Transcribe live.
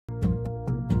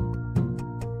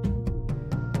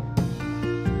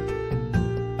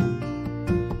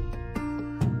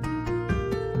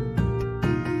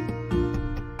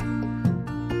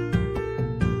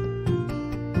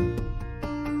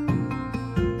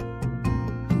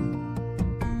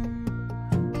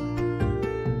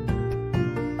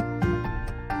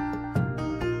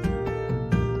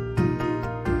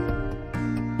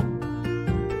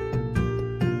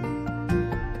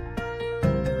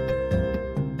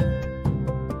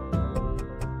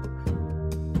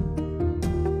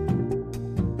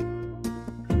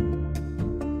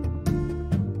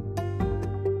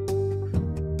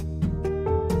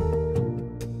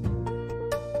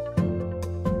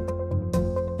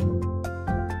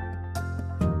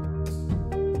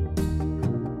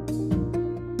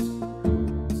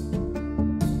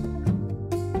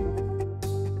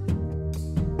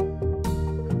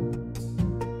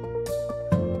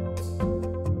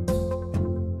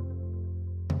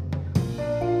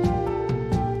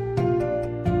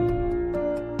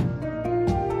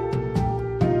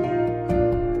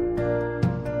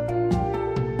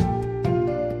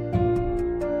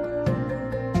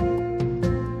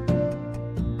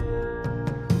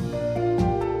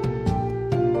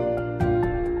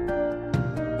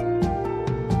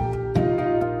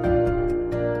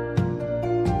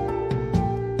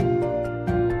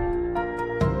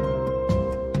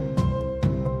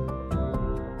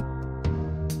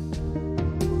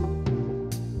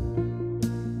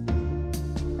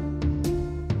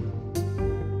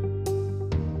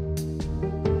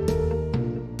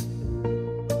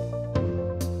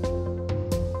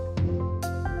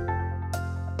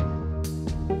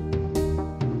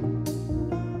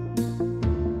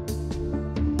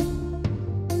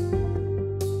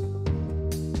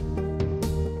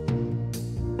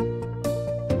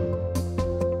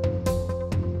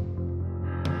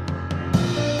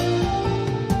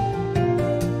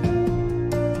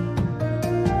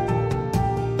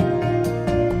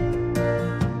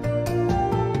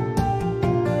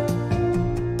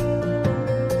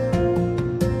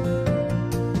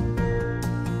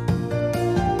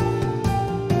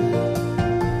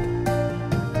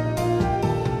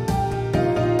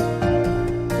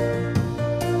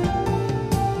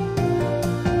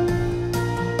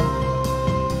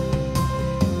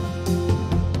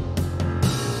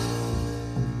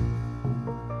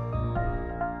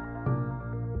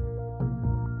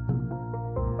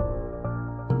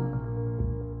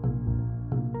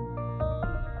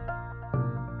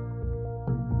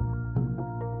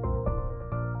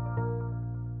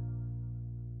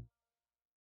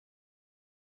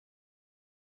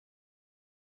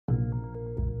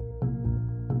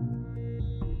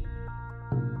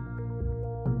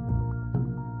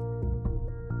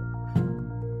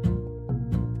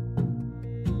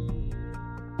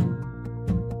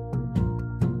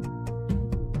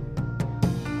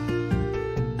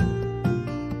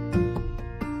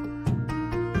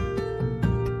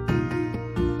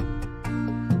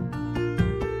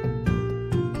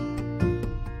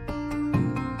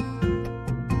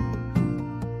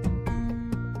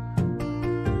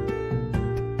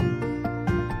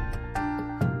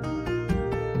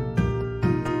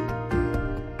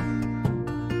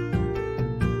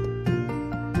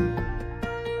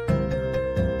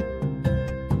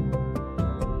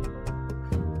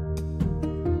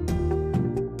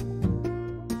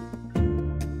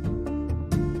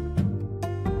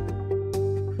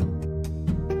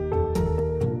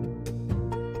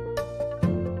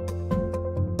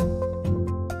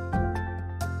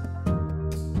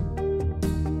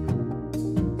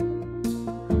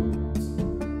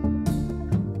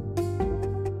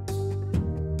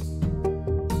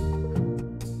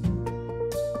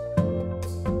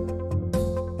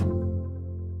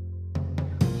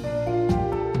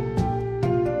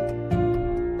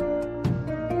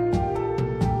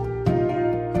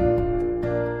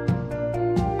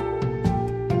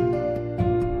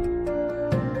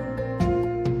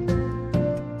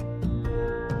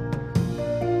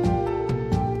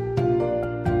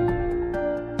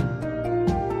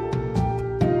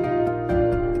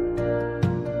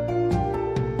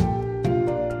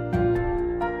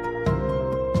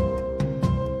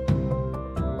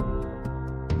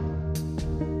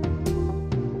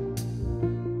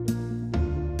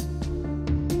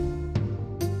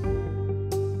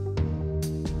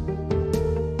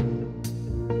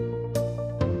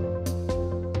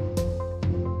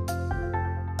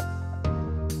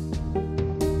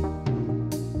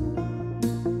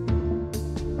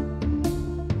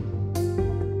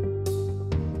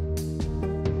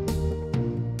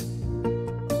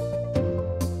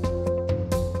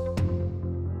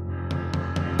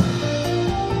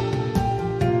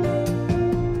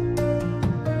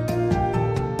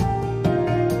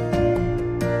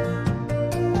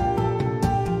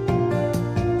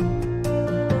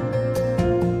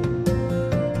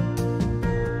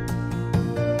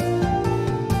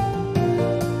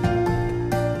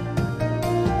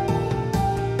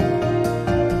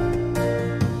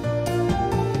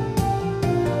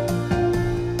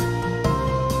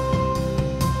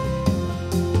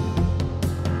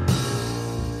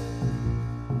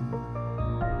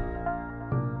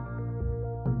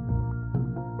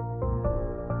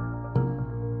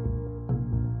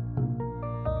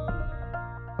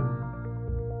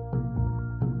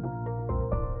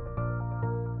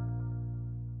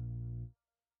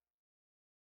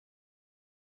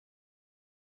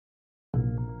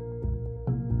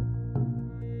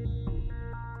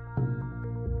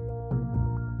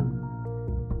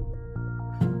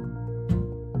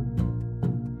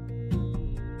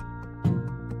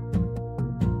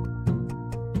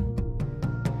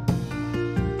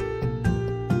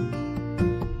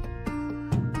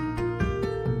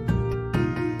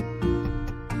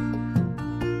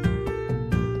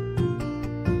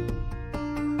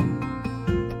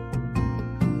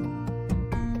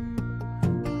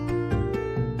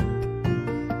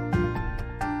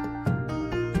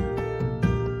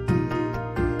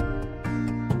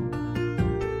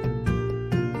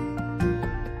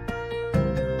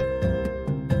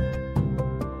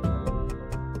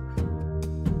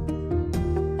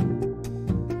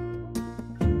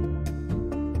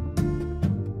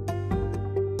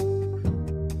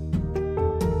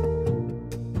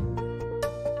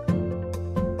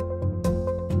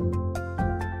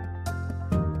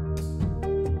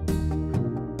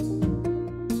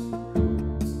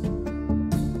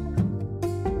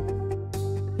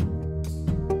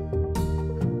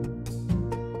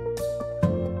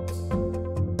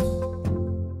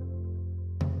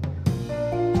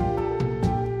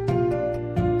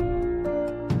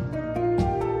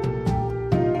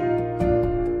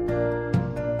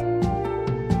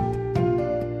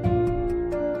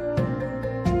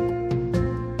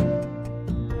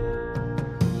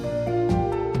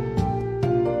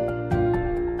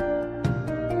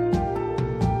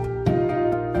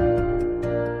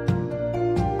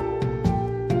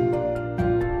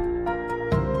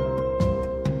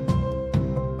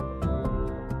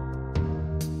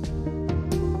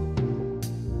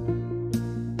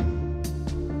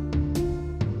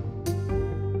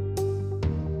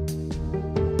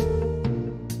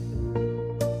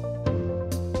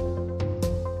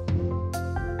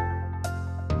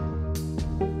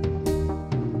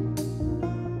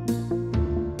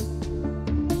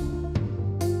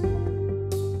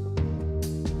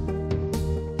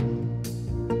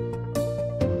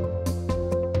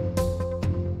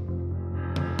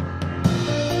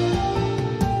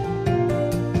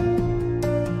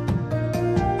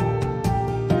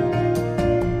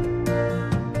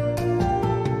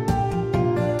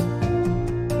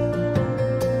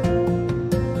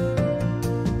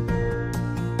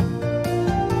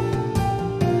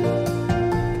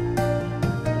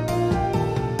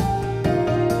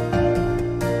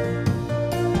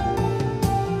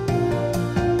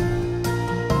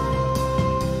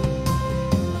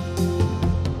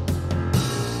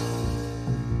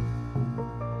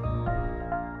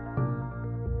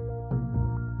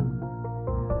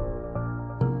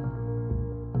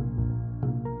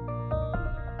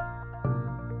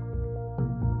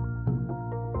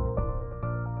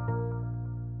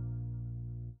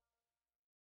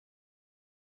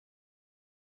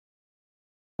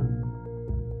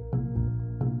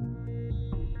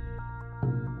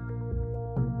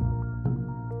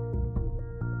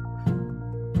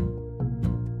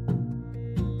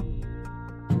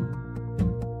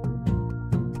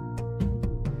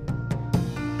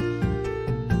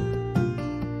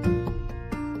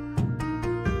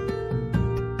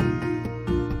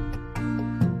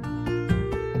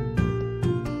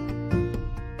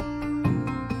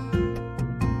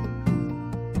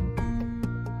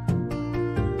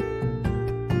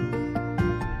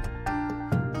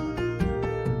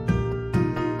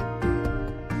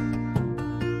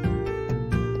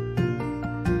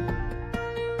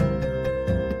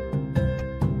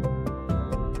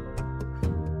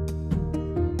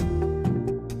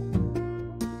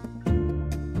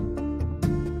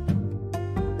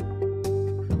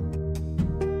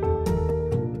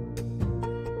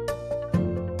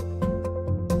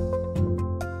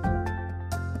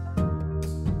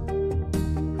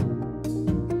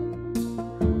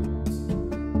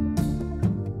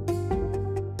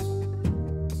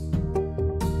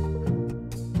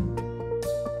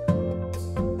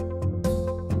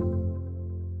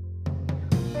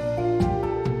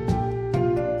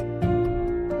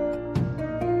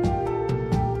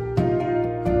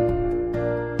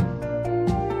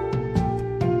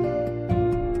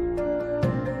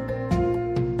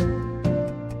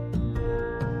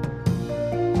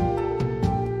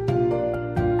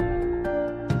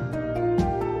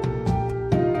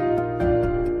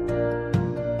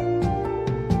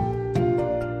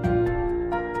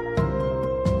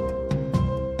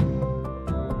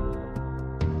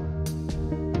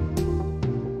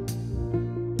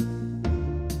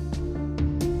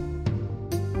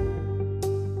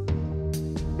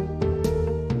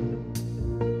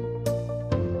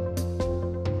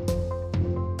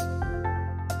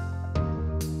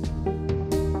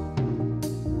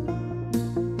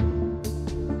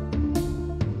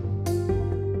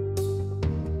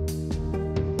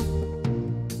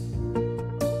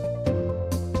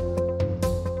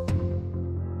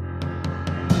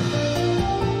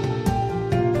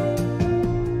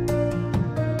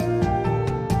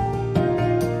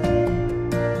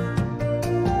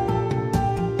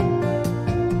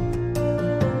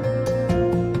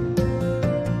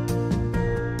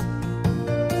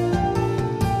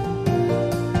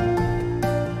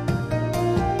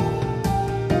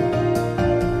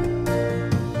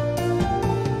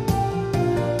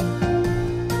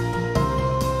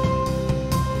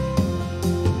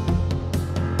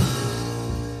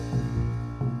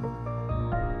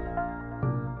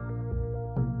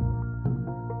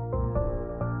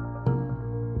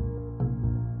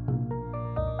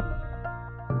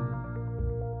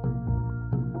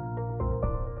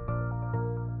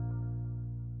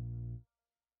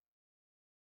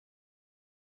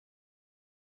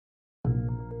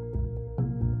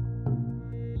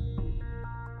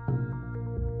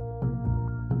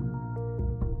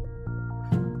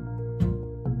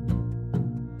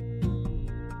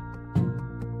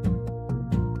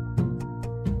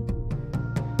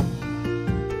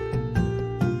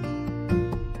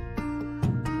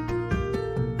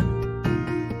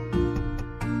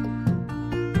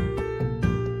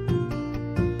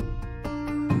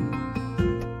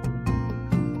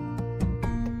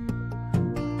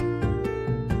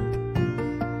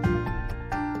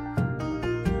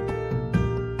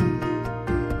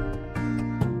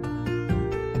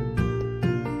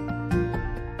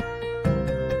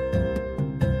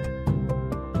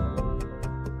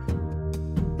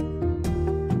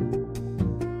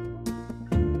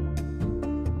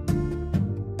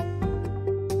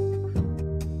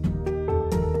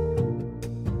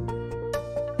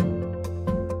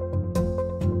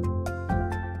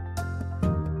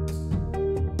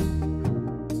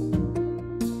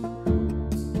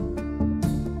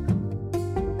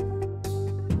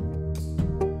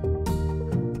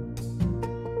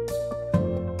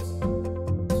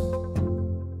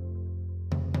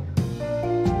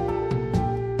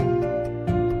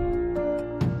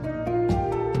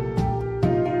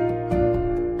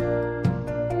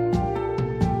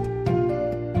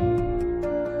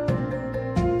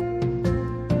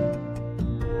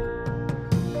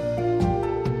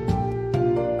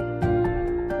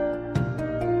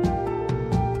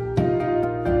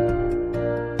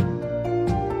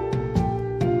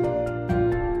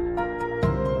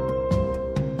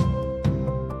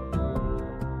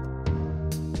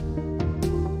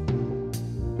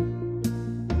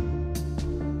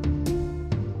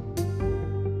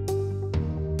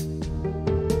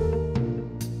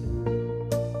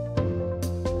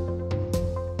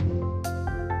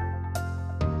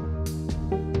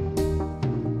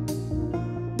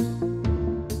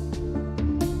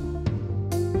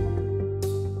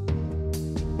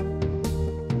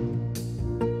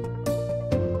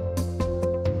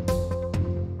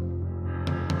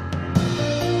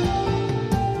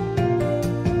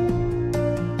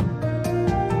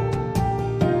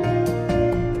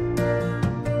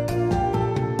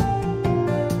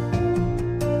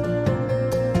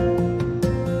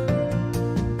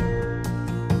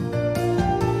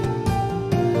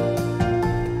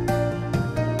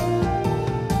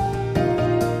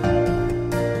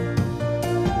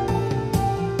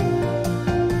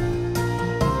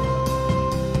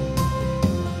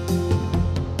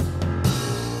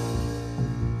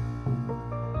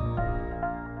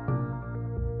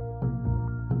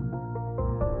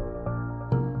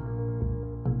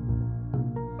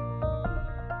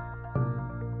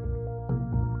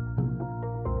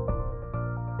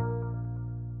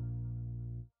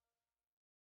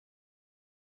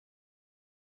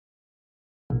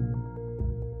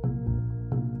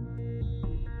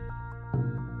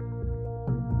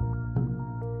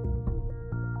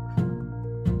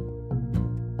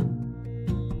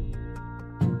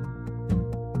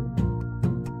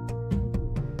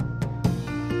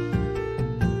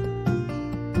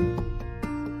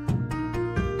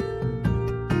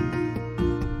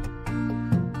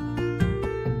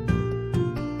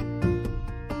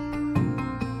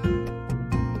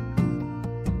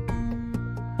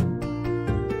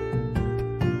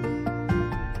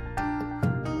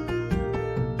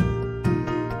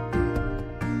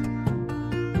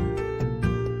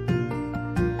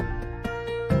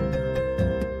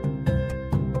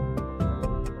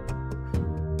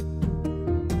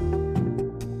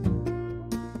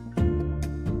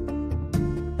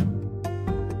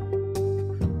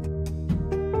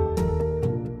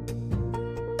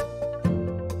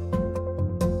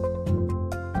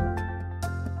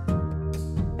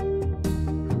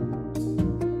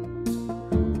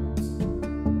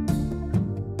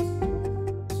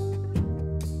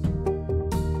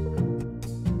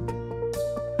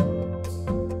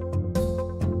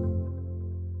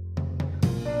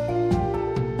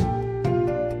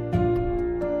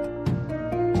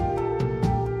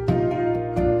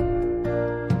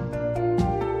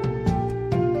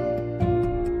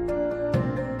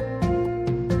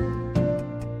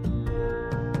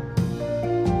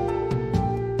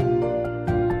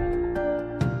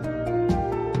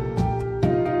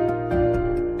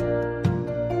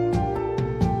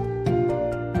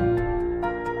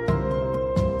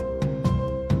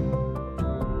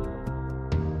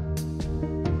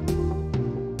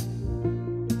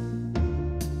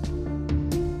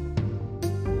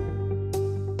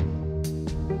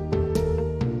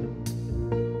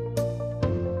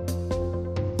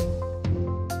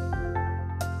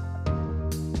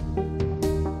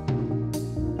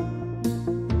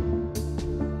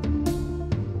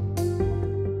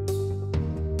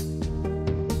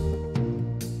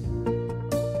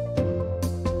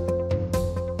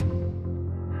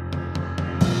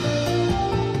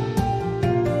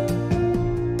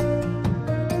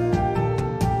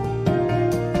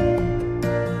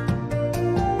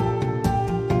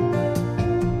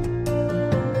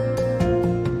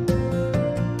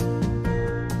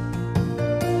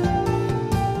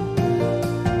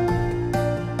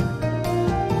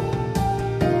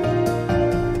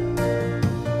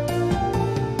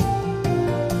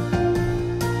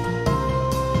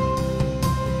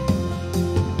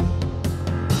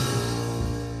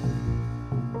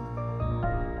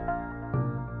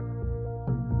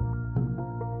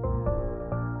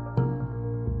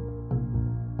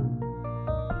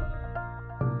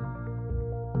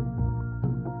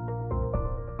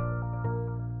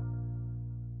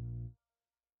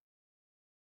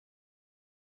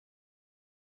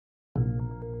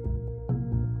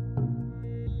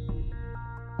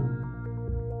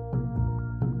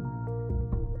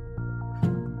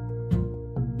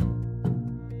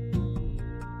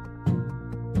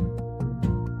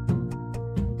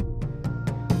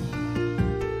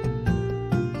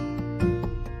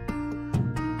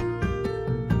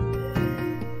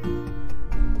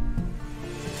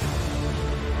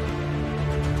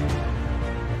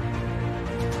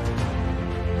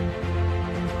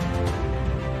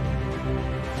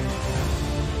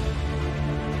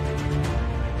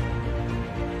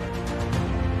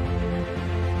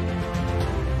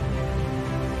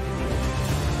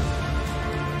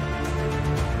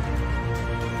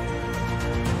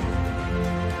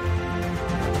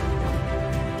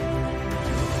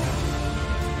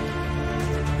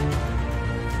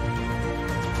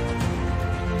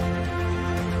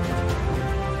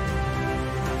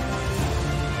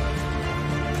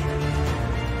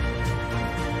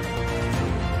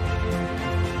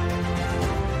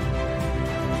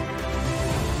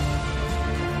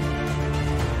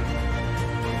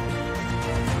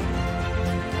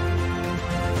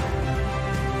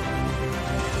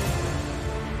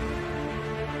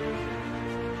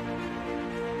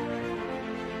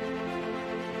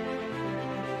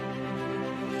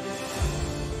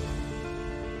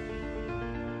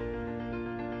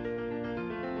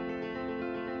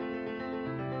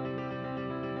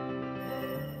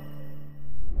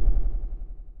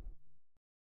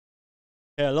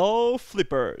Hello,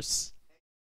 flippers!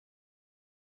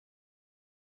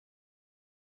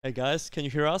 Hey guys, can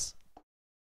you hear us?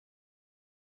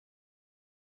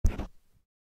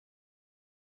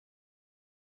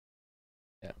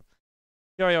 Yeah.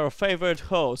 Here are your favorite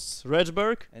hosts,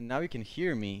 Redberg And now you can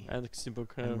hear me. and Xibuk.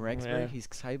 I'm Rexberg, yeah. he's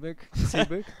Xibuk.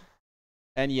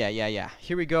 And yeah.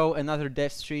 Here we go, another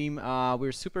dev stream.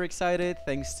 We're super excited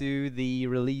thanks to the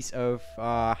release of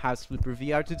House Flipper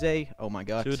VR today. Oh my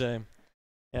god. Today.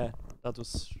 Yeah, that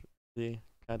was the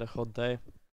kind of hot day.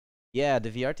 Yeah, the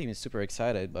VR team is super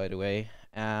excited, by the way.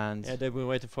 And Yeah, they've been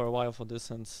waiting for a while for this,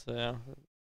 and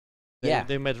yeah,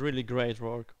 they made really great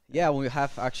work. yeah, we'll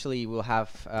have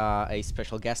a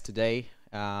special guest today.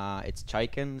 It's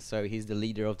Chaiken, so he's the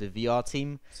leader of the VR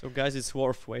team. So guys, it's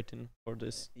worth waiting for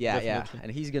this. Yeah, definitely.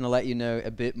 and he's gonna let you know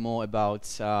a bit more about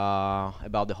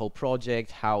the whole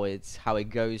project, how it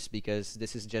goes, because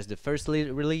this is just the first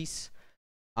release.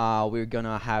 We're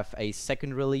gonna have a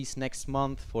second release next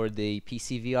month for the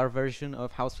PC VR version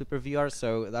of House Flipper VR,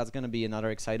 so that's gonna be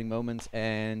another exciting moment.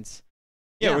 And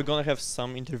yeah, we're gonna have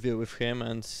some interview with him,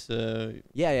 and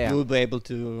yeah, you'll be able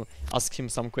to ask him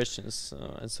some questions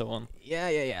and so on.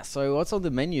 Yeah. So what's on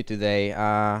the menu today?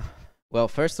 Well,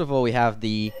 first of all, we have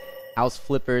the House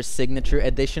Flipper Signature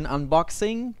Edition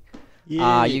unboxing.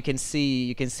 Yeah. You can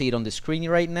see it on the screen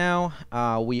right now.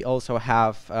 We also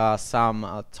have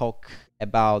some talk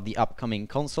about the upcoming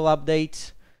console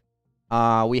update.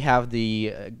 We have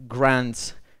the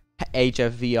grand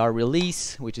HFVR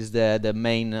Release, which is the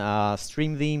main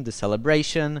stream theme, the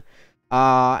celebration.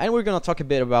 And we're gonna talk a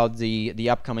bit about the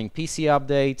upcoming PC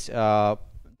update.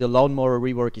 The Lawnmower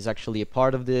rework is actually a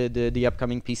part of the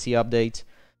upcoming PC update.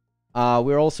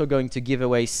 We're also going to give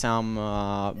away some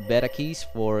beta keys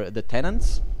for The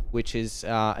Tenants, which is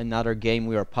another game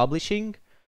we are publishing.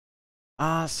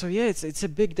 So yeah, it's a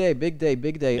big day.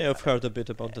 Yeah, I've heard a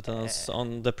bit about the Tenants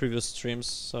on the previous streams,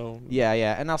 so Yeah,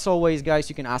 and as always, guys,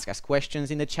 you can ask us questions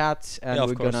in the chat, and yeah,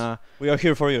 of course. We are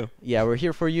here for you. Yeah, we're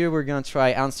here for you. We're gonna try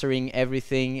answering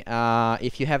everything.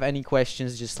 If you have any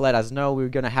questions, just let us know. We're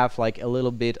gonna have like a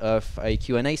little bit of a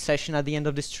Q&A session at the end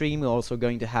of the stream. We're also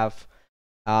going to have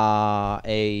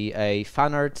a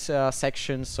fan art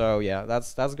section. So yeah,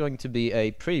 that's going to be a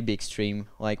pretty big stream.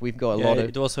 Like we've got a lot of.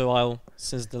 It was a while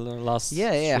since the last.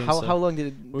 Yeah. Stream, How long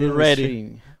did we were we ready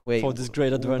stream? Wait, for this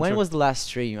great adventure. When was the last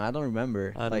stream? I don't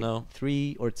remember. I don't know.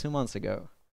 3 or 2 months ago.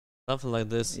 Something like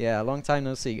this. Yeah, a long time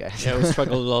no see, guys. Yeah, we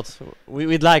struggled a lot.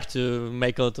 We'd like to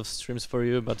make a lot of streams for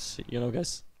you, but you know,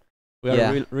 guys, we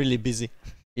are really busy.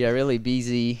 Yeah, really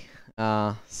busy.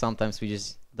 Sometimes we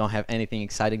just don't have anything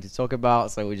exciting to talk about,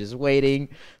 so we're just waiting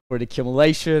for the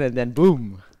accumulation, and then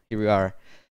boom, here we are.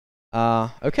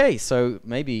 Okay, so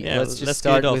maybe let's just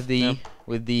start with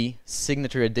the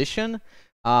signature edition.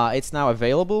 It's now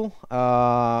available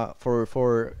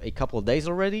for a couple of days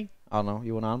already. I don't know,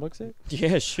 you wanna unbox it?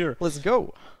 Yeah, sure. Let's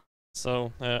go.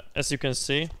 So as you can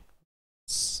see,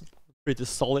 it's pretty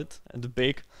solid and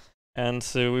big, and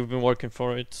we've been working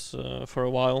for it for a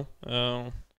while.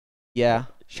 Yeah,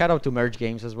 shout out to Merge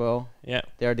Games as well. Yeah,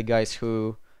 they're the guys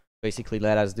who basically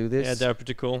let us do this. Yeah, they're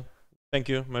pretty cool. Thank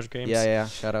you, Merge Games. Yeah,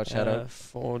 shout out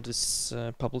for this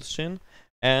publishing.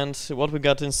 And what we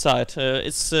got inside,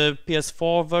 it's a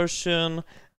PS4 version.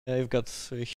 You've got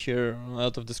here a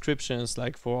lot of descriptions,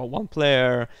 like for one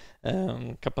player,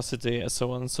 capacity, and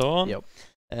so on and so on. Yep.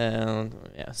 And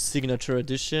yeah, signature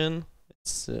edition.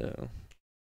 It's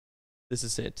this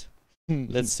is it.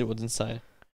 Let's see what's inside.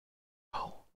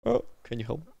 Oh, can you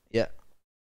hold? Yeah.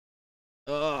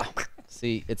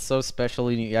 See, it's so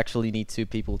special. You actually need 2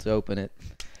 people to open it.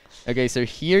 Okay, so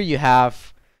here you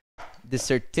have the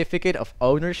certificate of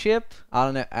ownership. I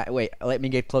don't know. Wait, let me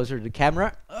get closer to the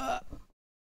camera.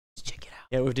 Let's check it out.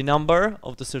 Yeah, with the number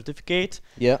of the certificate.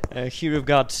 Yeah. Here we've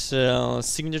got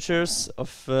signatures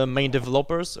of main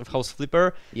developers of House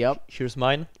Flipper. Yep. Here's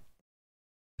mine.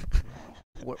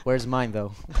 Where's mine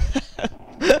though?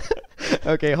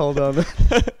 Okay, hold on.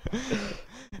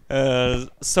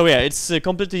 So yeah, it's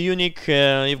completely unique.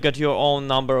 You've got your own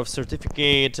number of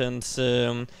certificate, and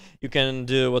you can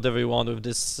do whatever you want with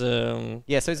this.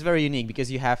 Yeah, so it's very unique because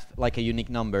you have like a unique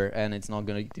number, and it's not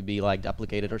going to be like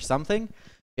duplicated or something.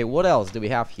 Okay, what else do we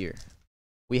have here?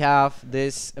 We have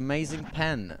this amazing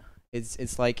pen.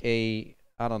 It's like a,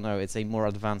 I don't know, it's a more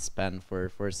advanced pen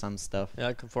for some stuff.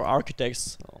 Yeah, for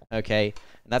architects. Okay,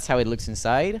 and that's how it looks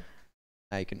inside.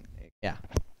 Yeah,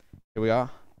 here we are.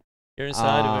 Here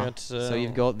inside we got. So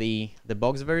you've got the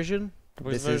box version.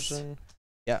 This version.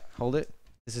 Yeah, hold it.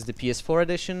 This is the PS4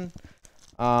 edition.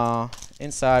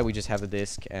 Inside we just have the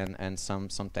disc and some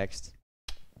text.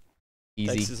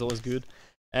 Easy. Text is always good.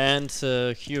 And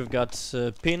here you've got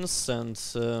pins and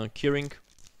keyring.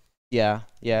 Yeah,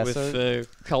 yeah. With So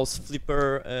House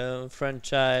Flipper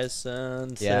franchise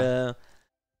and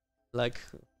like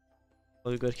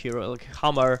what we got here, like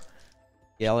hammer.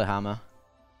 Yellow hammer.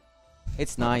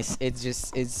 It's nice.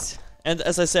 It's. And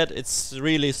as I said, it's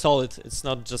really solid. It's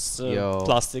not just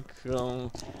plastic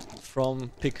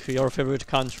from pick your favorite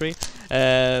country,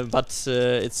 but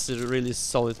it's a really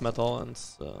solid metal and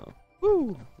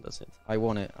woo, that's it. I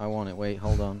want it. I want it. Wait,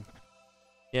 hold on.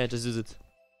 Yeah, just use it.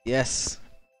 Yes.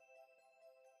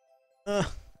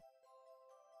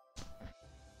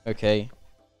 Okay.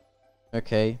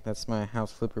 Okay, that's my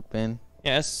House Flipper pin.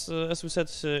 Yeah, as we said,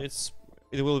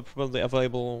 it will be probably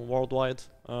available worldwide.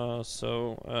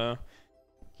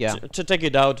 Yeah. Check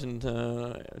it out and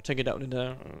check it out in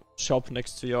the shop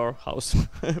next to your house.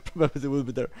 Probably it will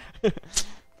be there.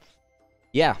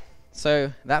 Yeah.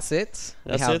 So that's it.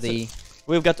 That's it.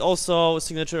 We've got also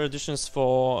signature editions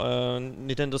for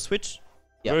Nintendo Switch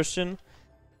version,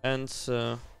 and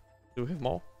do we have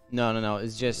more? No.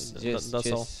 It's just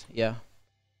all. Yeah.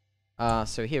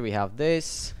 So here we have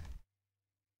this.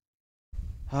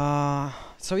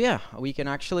 So yeah, we can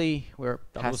actually we're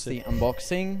past the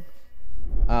unboxing.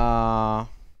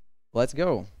 Let's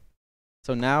go.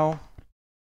 So now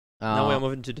we are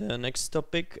moving to the next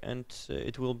topic, and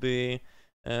it will be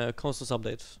consoles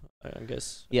update, I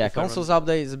guess. Yeah, consoles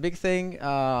update is a big thing.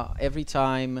 Every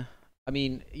time, I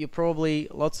mean,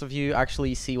 lots of you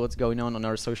actually see what's going on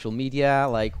our social media,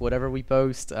 like whatever we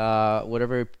post,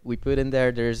 whatever we put in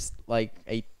there, there's like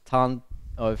a ton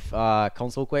of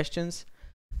console questions.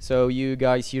 So you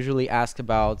guys usually ask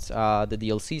about the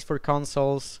DLCs for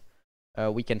consoles.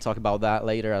 We can talk about that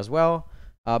later as well.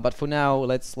 But for now,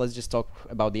 let's just talk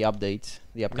about the update,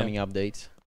 the upcoming update.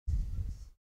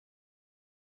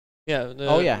 Yeah.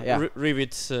 Yeah.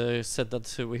 Revit said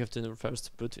that we have to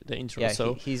first put the intro. Yeah.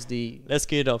 So he's the. Let's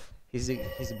get it off. He's the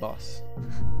boss.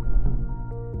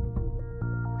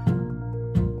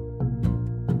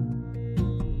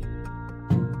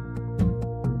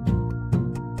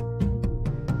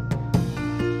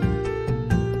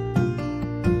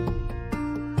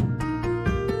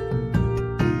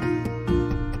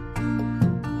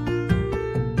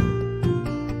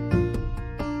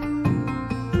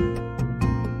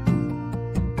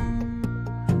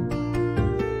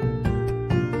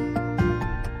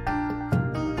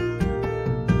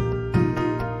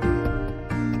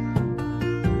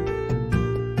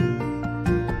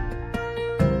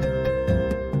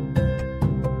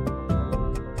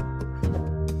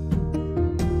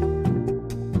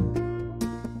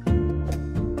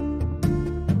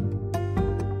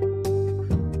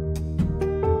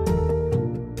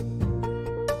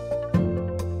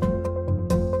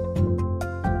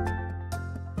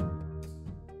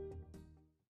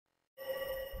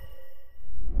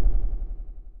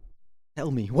 Tell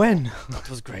me when. That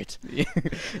was great.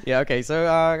 Yeah. Okay. So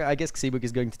I guess Xebook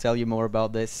is going to tell you more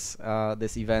about this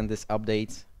this event, this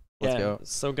update. Let's go.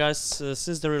 So guys,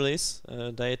 since the release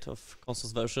date of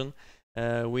consoles version,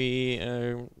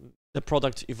 the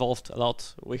product evolved a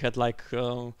lot. We had like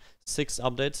 6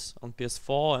 updates on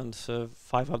PS4 and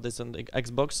 5 updates on the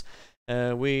Xbox.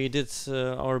 We did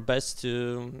our best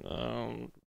to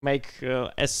make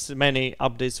as many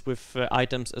updates with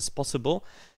items as possible.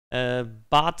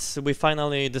 But we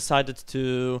finally decided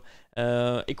to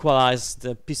equalize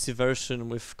the PC version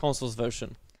with consoles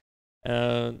version.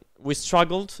 We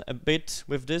struggled a bit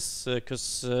with this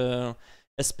because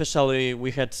especially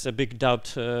we had a big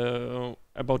doubt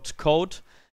about code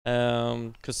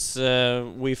because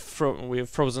we've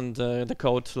frozen the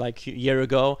code like a year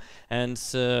ago, and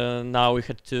now we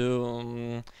had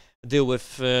to deal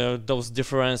with those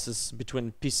differences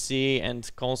between PC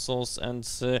and consoles and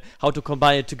how to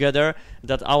combine it together,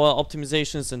 that our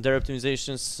optimizations and their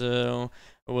optimizations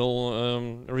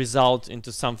will result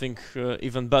into something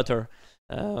even better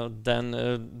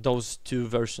than those 2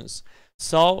 versions.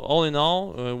 So all in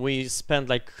all, we spent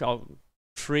like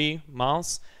 3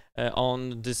 months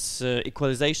on this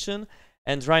equalization,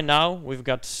 and right now we've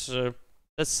got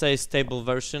let's say stable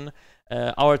version.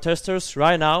 Our testers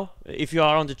right now, if you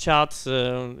are on the chat,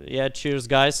 yeah, cheers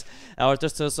guys. Our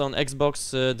testers on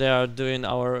Xbox, they are doing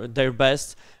their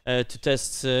best to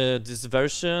test this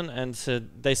version, and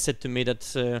they said to me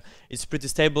that it's pretty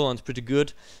stable and pretty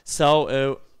good.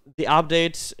 So the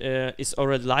update is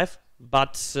already live,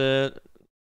 but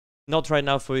not right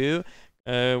now for you.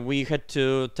 We had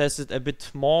to test it a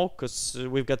bit more because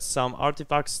we've got some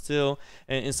artifacts still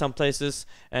in some places,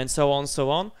 and so on, so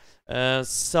on.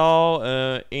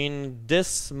 So in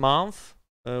this month,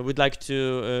 we'd like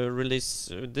to release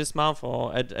this month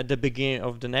or at the beginning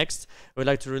of the next. We'd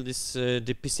like to release the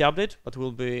PC update, but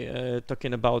we'll be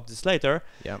talking about this later.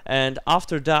 Yeah. And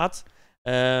after that,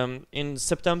 in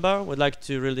September, we'd like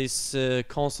to release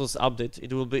consoles update.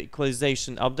 It will be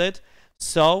equalization update.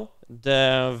 So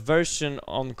the version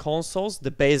on consoles,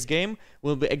 the base game,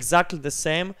 will be exactly the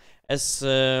same as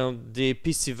the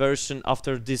PC version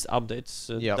after this update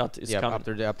that is coming.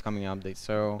 After the upcoming update.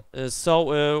 So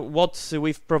what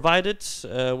we've provided,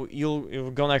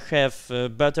 you're gonna have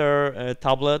better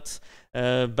tablet,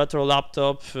 better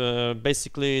laptop,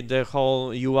 basically the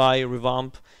whole UI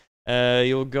revamp.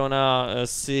 You're gonna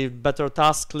see better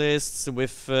task lists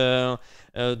with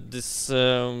this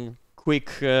quick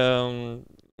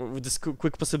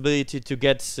possibility to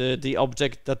get the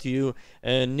object that you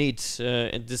need,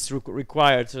 this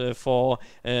required for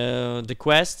the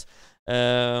quest.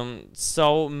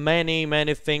 So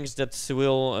many things that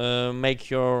will make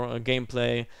your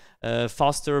gameplay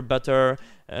faster, better,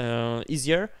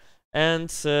 easier,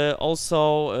 and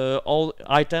also all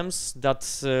items that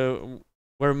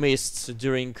were missed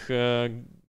during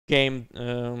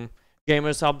gamers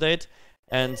update,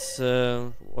 and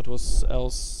what was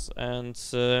else, and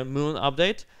moon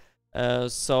update.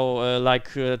 So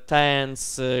like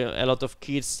tents, a lot of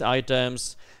kids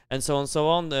items, and so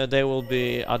on, they will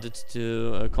be added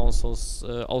to consoles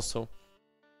also.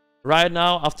 Right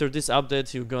now, after this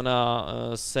update, you're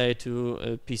gonna say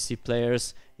to PC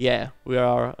players, yeah, we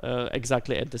are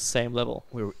exactly at the same level.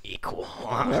 We're equal.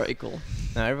 We're equal.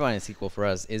 Now everyone is equal for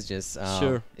us. It's just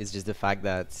Sure. It's just the fact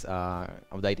that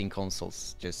updating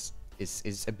consoles just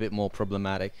is a bit more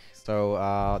problematic.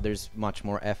 So there's much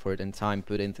more effort and time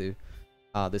put into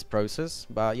this process.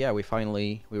 But yeah, we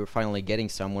were finally getting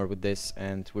somewhere with this,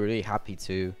 and we're really happy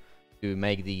to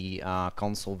make the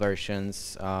console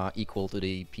versions equal to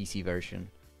the PC version.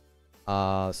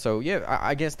 So yeah,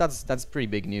 I guess that's pretty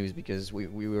big news, because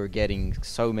we were getting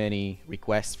so many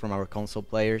requests from our console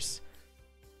players.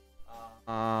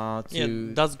 Yeah,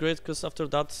 that's great, because after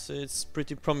that it's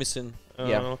pretty promising.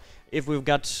 Yeah. If we've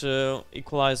got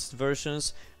equalized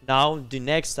versions, now the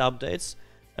next updates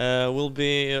will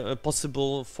be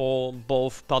possible for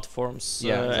both platforms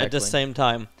at the same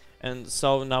time. And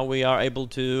so now we are able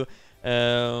to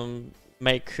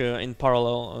make in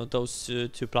parallel those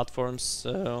two platforms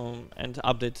and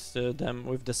update them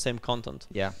with the same content.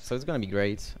 Yeah, so it's gonna be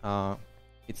great.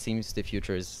 It seems the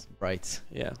future is bright.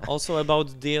 Yeah. Also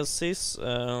about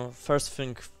DLCs, first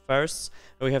thing first,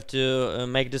 we have to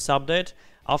make this update.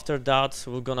 After that,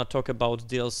 we're gonna talk about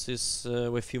DLCs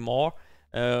with you more.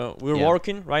 We're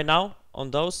working right now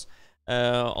on those,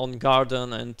 on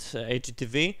Garden and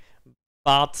HGTV,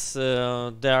 but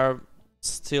they are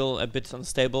still a bit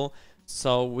unstable,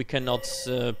 so we cannot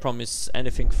promise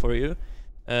anything for you.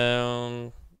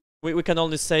 We can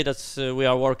only say that we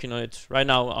are working on it right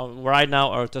now. Right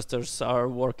now, our testers are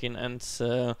working and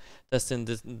testing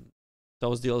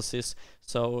those DLCs,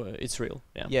 so it's real.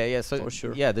 Yeah. So for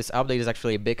sure. Yeah, this update is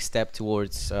actually a big step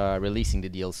towards releasing the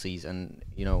DLCs, and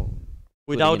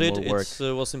without it, it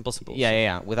was impossible.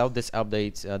 Yeah. Without this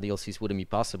update, DLCs wouldn't be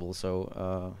possible.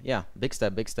 So yeah, big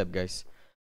step, guys.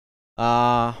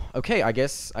 Okay, I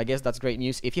guess that's great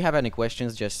news. If you have any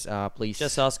questions, just please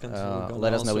ask and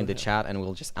let us know in the chat, and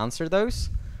we'll just answer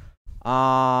those.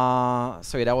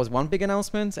 So yeah, that was one big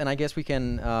announcement, and I guess we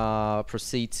can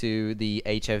proceed to the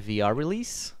HFVR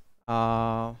release.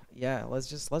 Yeah, let's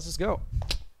just go.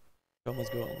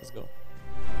 Let's go.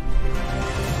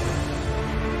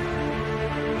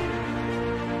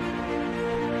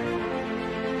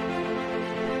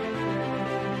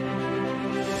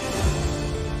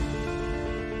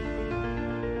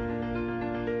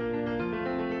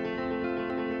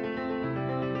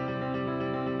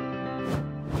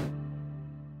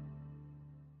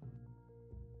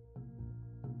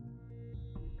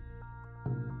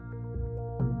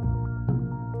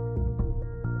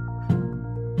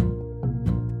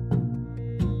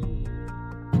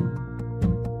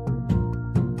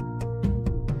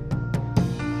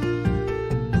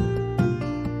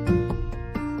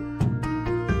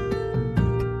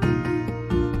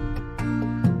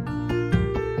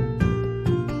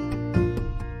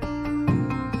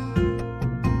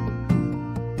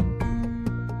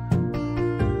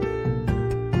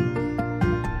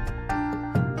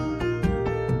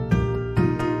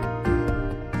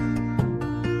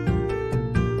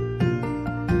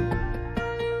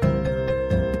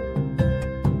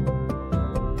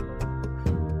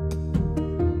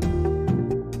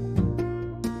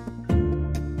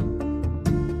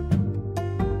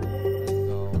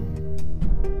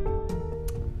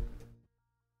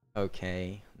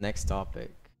 Okay, next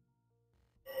topic.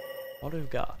 What we've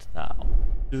got now?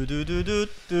 Do.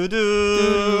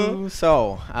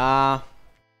 So,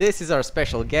 this is our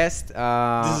special guest.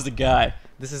 This is the guy.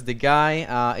 This is the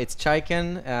guy. It's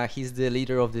Chaiken. He's the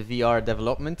leader of the VR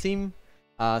development team.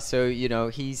 So you know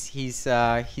he's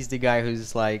the guy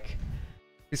who's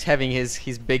having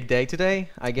his big day today,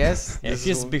 I guess. Yeah,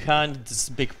 he's behind this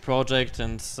big project,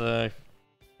 and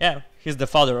yeah, he's the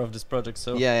father of this project.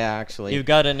 So yeah, actually. If you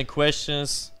got any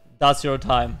questions, that's your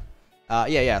time.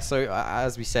 Yeah. So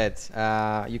as we said,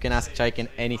 you can ask Chaiken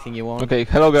anything you want. Okay,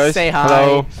 hello guys. Say hi.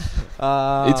 Hello.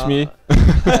 It's me.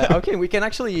 Okay, we can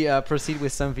actually proceed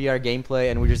with some VR gameplay,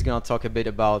 and we're just gonna talk a bit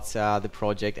about the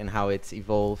project and how it's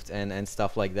evolved and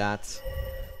stuff like that.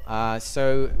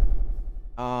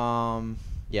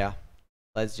 Yeah,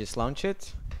 let's just launch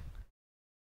it.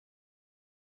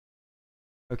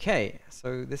 Okay,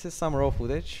 so this is some raw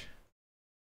footage,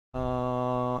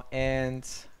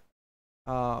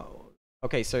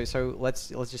 okay, so let's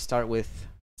just start with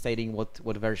stating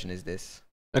what version is this.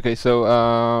 Okay,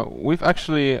 so we've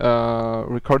actually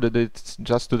recorded it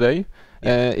just today.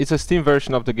 Yeah. It's a Steam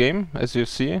version of the game, as you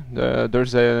see.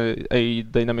 There's a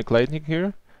dynamic lighting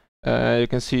here. You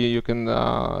can see you can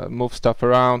move stuff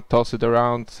around, toss it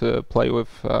around, play with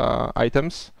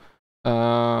items.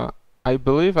 I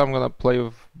believe I'm gonna play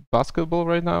with basketball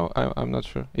right now. I'm not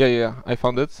sure. Yeah, I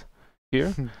found it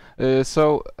here.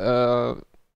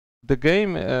 The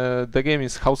game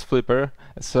is House Flipper.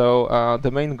 So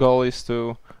the main goal is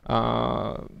to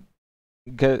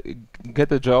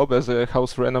get a job as a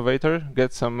house renovator,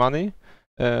 get some money,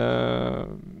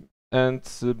 and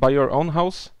buy your own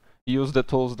house. Use the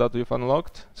tools that we've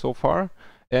unlocked so far,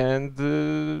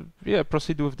 and yeah,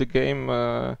 proceed with the game.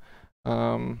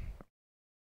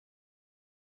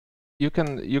 You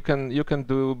can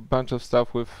do a bunch of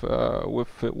stuff with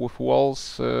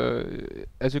walls.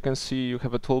 As you can see, you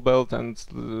have a tool belt and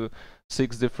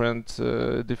 6 different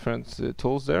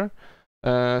tools there.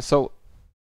 So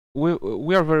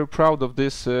we are very proud of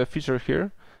this feature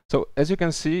here. So as you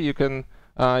can see, you can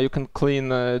clean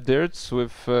dirts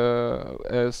with a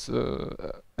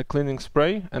cleaning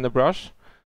spray and a brush.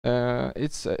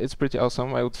 It's pretty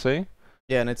awesome, I would say.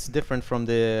 Yeah, and it's different from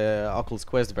the Oculus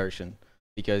Quest version,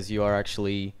 because you are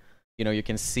actually, you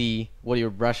can see what you're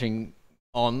brushing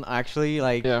on. Actually,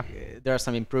 there are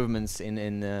some improvements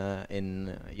in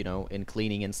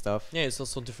cleaning and stuff. Yeah, it's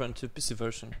also different to PC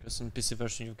version, because in PC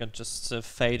version you can just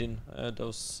fade in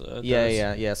those.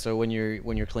 Yeah. So when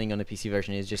you're cleaning on the PC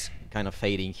version, it's just kind of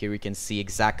fading. Here you can see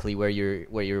exactly where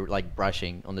you're like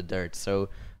brushing on the dirt. So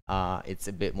it's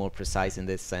a bit more precise in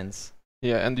this sense.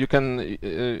 Yeah, and you can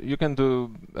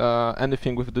do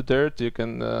anything with the dirt. You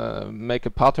can make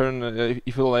a pattern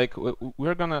if you like.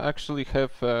 We're gonna actually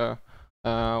have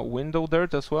window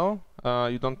dirt as well.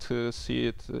 You don't see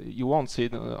it. You won't see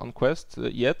it on Quest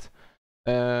yet.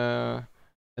 And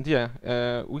yeah,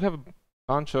 we have a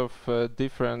bunch of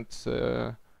different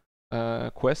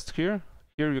quests here.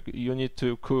 Here you need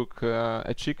to cook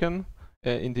a chicken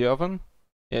in the oven.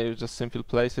 Yeah, you just simply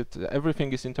place it.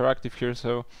 Everything is interactive here,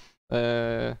 so.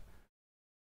 Yeah,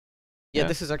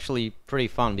 this is actually pretty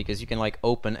fun, because you can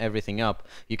open everything up.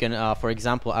 You can, for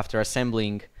example, after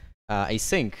assembling a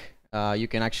sink, you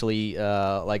can actually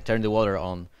turn the water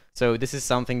on. So this is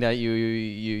something that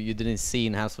you didn't see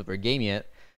in House Flipper game yet,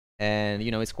 and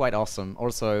it's quite awesome.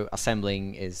 Also,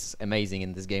 assembling is amazing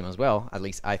in this game as well. At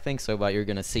least I think so, but you're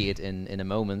gonna see it in a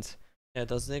moment. Yeah,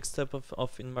 that's the next step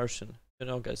of immersion.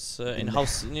 Guys, in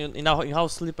House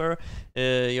Flipper,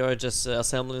 you're just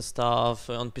assembling stuff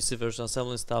on PC version,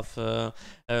 assembling stuff,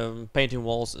 painting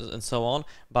walls and so on.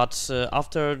 But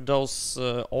after those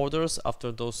orders,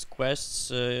 after those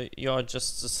quests, you're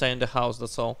just saying the house.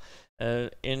 That's all.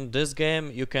 In this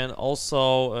game, you can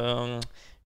also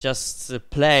just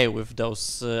play with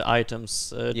those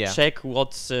items. Check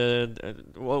what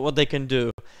they can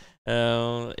do.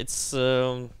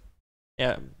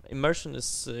 Yeah, immersion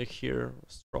is here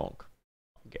strong,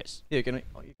 I guess. Yeah, you can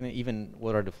even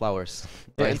water the flowers.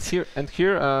 Yeah, right. and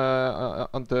here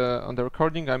on the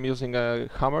recording, I'm using a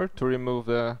hammer to remove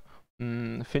the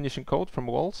finishing coat from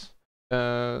walls,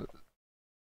 and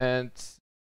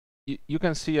you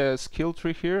can see a skill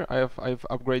tree here. I've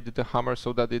upgraded the hammer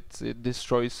so that it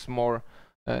destroys more,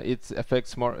 it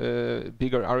affects more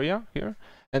bigger area here,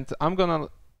 and I'm gonna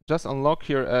just unlock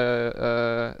here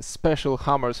a special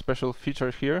hammer, special feature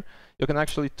here. You can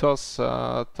actually toss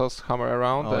hammer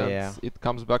around, and it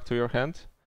comes back to your hand.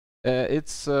 Yeah,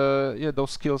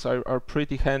 those skills are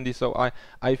pretty handy. So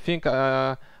I think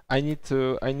I need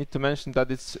to mention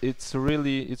that it's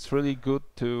really good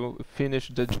to finish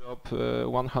the job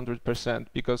 100%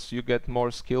 because you get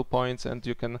more skill points and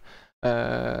you can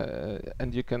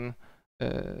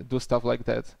do stuff like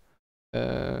that.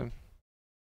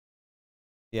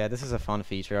 Yeah, this is a fun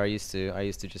feature. I used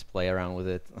to just play around with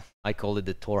it. I called it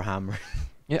the Thor hammer.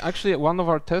 Yeah, actually, one of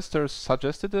our testers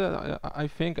suggested it, I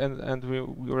think, and we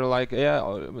were like, yeah,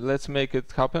 let's make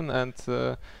it happen, and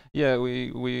yeah,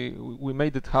 we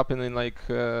made it happen in like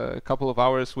a couple of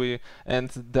hours. And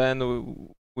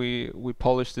then we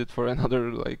polished it for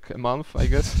another like a month, I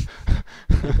guess.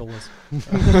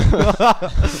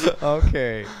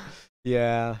 Okay.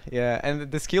 Yeah, and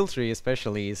the skill tree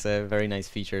especially is a very nice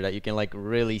feature that you can like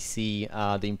really see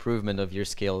the improvement of your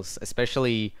skills,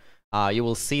 especially. You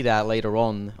will see that later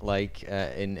on, like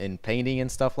in painting and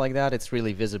stuff like that. It's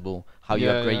really visible how you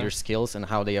upgrade your skills and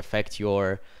how they affect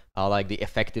your like the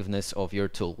effectiveness of your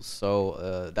tools.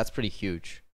 So that's pretty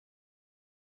huge.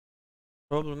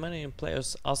 Probably many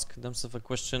players ask themselves a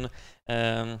question,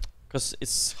 because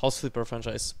it's House Flipper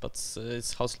franchise, but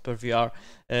it's House Flipper VR.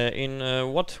 In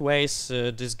what ways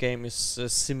this game is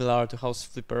similar to House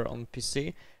Flipper on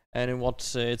PC? And in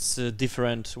what it's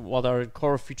different? What are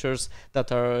core features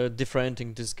that are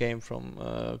differentiating this game from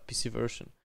PC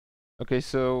version? Okay,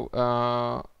 so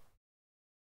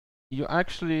you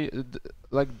actually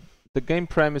like the game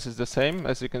premise is the same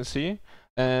as you can see,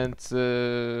 and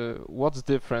what's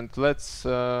different?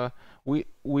 We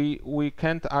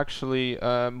can't actually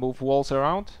move walls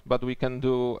around, but we can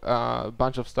do a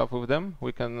bunch of stuff with them.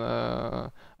 We can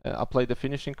apply the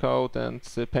finishing code and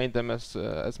paint them as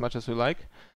much as we like.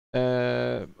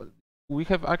 We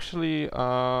have actually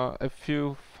a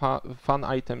few fun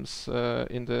items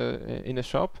in the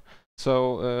shop.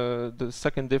 So the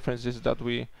second difference is that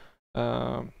we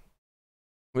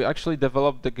actually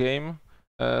developed the game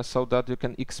so that you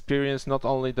can experience not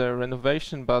only the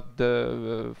renovation but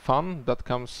the fun that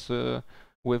comes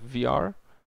with VR.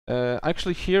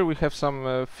 Actually, here we have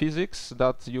some physics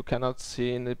that you cannot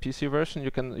see in the PC version.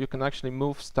 You can actually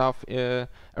move stuff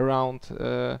around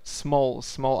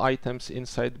small items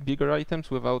inside bigger items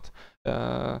without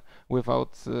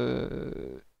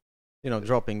you know,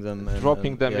 dropping them.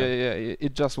 Yeah,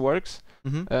 it just works.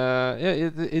 Yeah,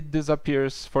 it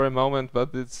disappears for a moment,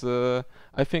 but it's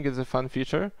I think it's a fun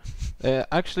feature.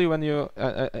 Actually, when you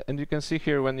and you can see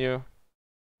here when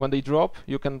they drop,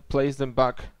 you can place them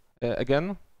back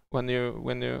again. When you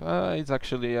it's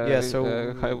actually a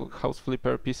House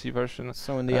Flipper PC version.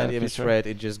 So in the NDM thread,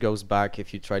 it just goes back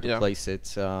if you try to place it.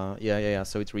 So it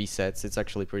resets. It's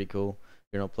actually pretty cool.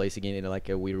 You're not placing it in like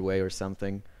a weird way or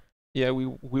something. Yeah,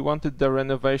 we wanted the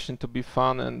renovation to be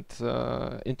fun and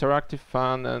interactive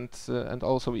fun and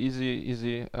also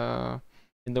easy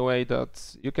in the way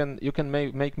that you can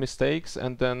make mistakes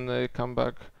and then come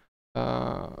back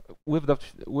with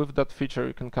that feature.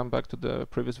 You can come back to the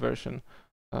previous version.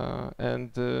 Yeah,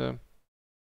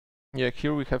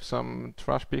 here we have some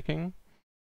trash picking.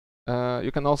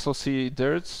 You can also see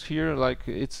dirts here, like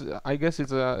I guess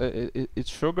it's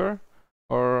sugar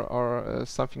or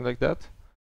something like that.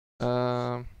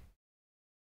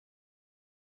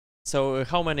 So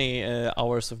how many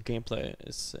hours of gameplay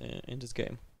is in this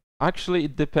game? Actually,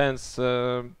 it depends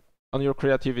on your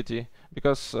creativity,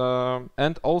 because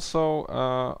and also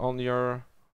on your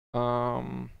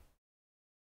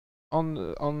on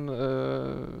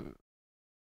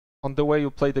the way you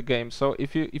play the game. So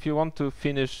if you want to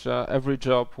finish every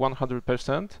job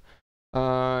 100%,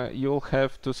 you'll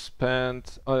have to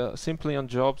spend simply on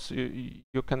jobs.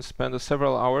 You can spend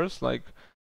several hours. Like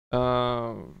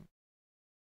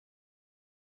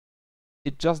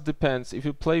it just depends. If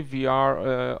you play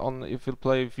VR if you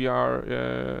played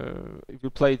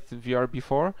VR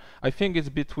before, I think it's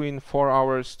between 4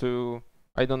 hours to,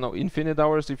 I don't know, infinite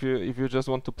hours if you just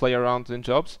want to play around in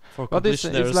jobs. But it's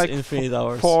like infinite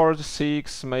hours. 4,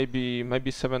 6,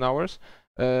 maybe 7 hours.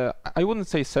 I wouldn't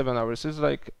say 7 hours. It's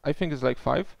like, I think it's like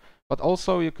 5. But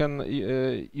also you can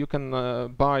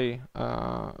buy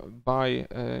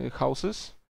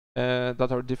houses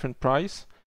that are different price,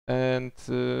 and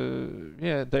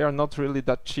yeah, they are not really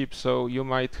that cheap. So you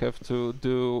might have to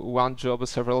do one job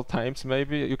several times.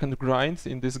 Maybe you can grind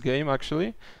in this game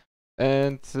actually.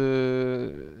 And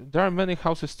there are many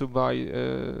houses to buy,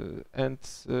 and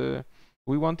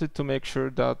we wanted to make sure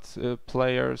that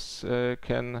players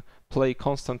can play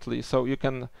constantly. So you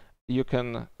can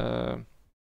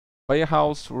buy a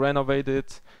house, renovate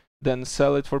it, then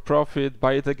sell it for profit,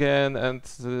 buy it again, and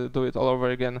do it all over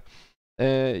again.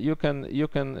 You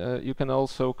can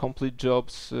also complete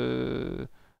jobs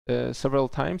several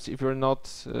times if you're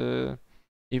not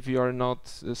if you are not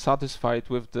satisfied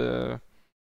with the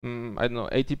I don't know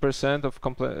 80% of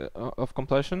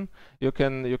completion, you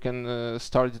can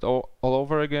start it all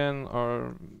over again,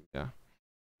 or yeah.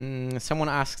 Someone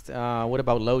asked, what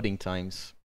about loading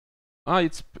times?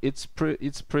 It's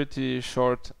pretty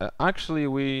short. Actually,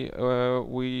 we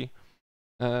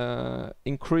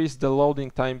increased the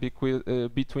loading time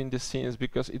between the scenes,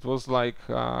 because it was like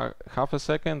half a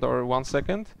second or 1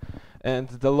 second, and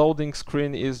the loading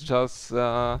screen is just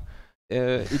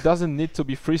it doesn't need to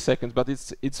be 3 seconds, but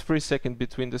it's 3 seconds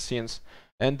between the scenes.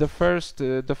 And the first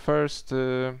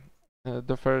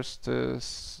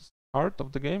part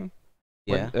of the game,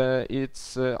 Yeah. when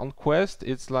it's on Quest,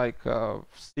 it's like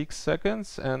 6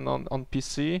 seconds, and on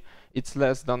PC it's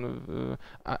less than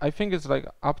I think it's like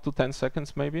up to 10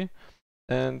 seconds maybe.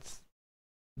 And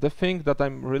the thing that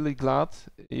I'm really glad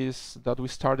is that we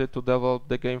started to develop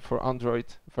the game for Android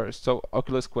first. So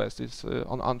Oculus Quest is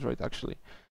on Android actually,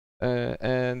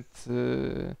 and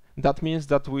that means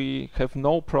that we have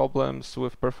no problems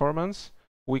with performance.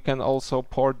 We can also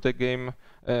port the game.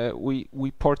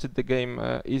 We ported the game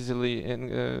easily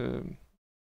in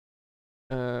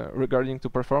regarding to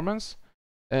performance,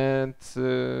 and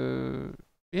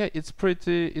yeah, it's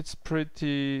pretty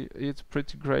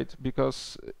great,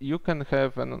 because you can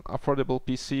have an affordable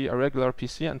PC, a regular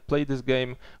PC, and play this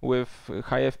game with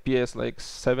high FPS like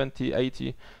 70,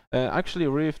 80. Actually,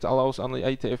 Rift allows only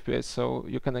 80 FPS, so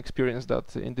you can experience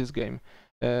that in this game.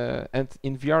 And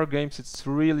in VR games, it's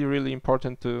really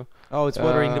important to. Oh, it's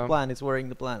watering the plant. It's watering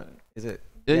the plant. Is it?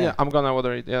 Yeah, I'm gonna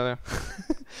water it. Yeah.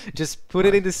 Just put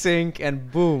it in the sink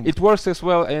and boom. It works as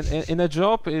well. And in a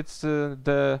job, it's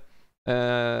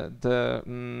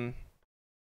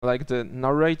like the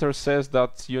narrator says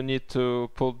that you need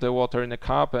to put the water in a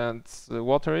cup and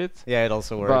water it. Yeah, it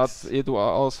also works. But it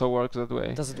also works that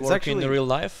way. Does it work in real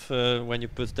life when you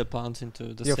put the plant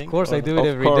into the Yeah, sink? of course, I do it Of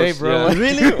every day, course, bro. yeah.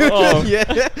 Really? Oh, Yeah.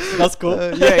 that's cool.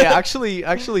 Yeah. Actually,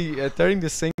 turning the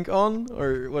sink on,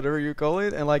 or whatever you call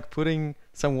it, and like putting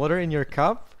some water in your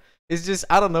cup, it's just,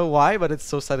 I don't know why, but it's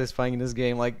so satisfying in this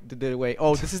game. Like the way,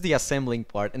 oh, this is the assembling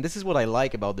part, and this is what I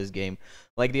like about this game.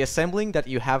 Like the assembling, that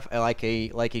you have like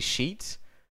a sheet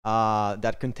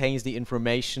that contains the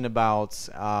information about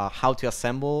how to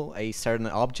assemble a certain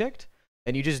object,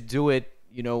 and you just do it,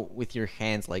 with your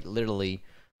hands, like literally.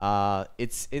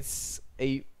 It's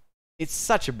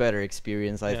such a better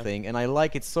experience, I think, and I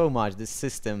like it so much. This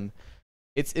system,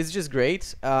 it's just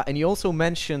great. And you also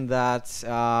mentioned that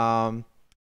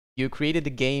you created the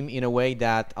game in a way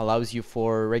that allows you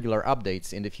for regular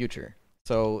updates in the future.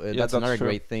 So that's another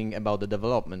great thing about the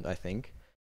development, I think.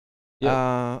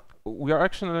 Yeah, we are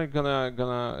actually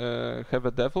gonna have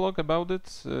a devlog about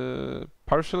it,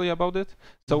 partially about it.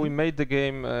 So we made the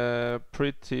game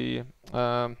pretty.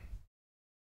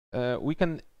 We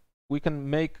can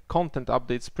make content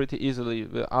updates pretty easily.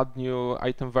 Add new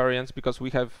item variants, because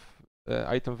we have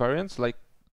item variants, like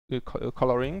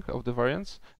coloring of the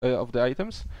variants of the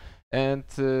items, and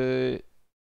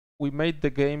we made the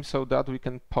game so that we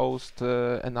can post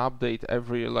an update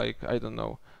every, like, I don't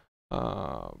know,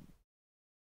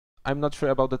 I'm not sure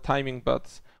about the timing,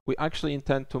 but we actually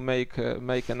intend to make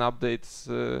an update.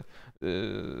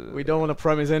 We don't want to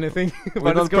promise anything,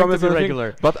 but it's going to be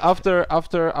regular. But after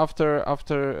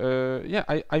yeah,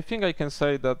 I think I can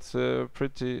say that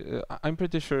I'm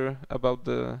pretty sure about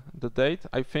the date.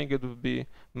 I think it would be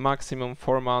maximum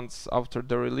 4 months after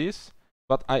the release,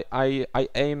 but I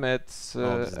aim at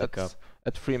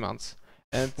 3 months.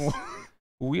 And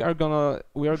we are gonna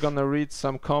read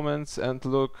some comments and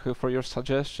look for your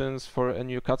suggestions for a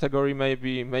new category,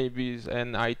 maybe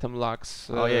an item lux.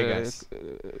 Oh yeah, guys.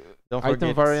 Don't item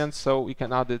forget variant, so we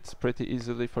can add it pretty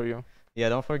easily for you. Yeah,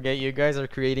 don't forget, you guys are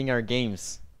creating our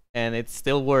games, and it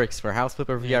still works for House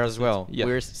Flipper VR as well. Yeah.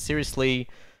 We're seriously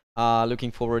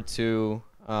looking forward to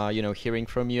hearing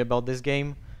from you about this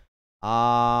game.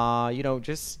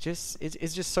 It's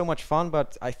just so much fun,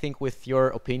 but I think with your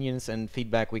opinions and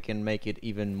feedback, we can make it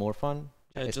even more fun.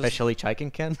 Yeah, especially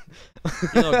Chaiken can.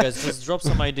 Guys, just drop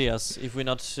some ideas. If we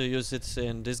not use it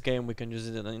in this game, we can use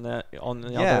it on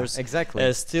the others. Yeah,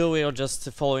 exactly. Still, we are just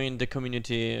following the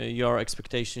community, your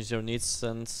expectations, your needs,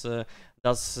 and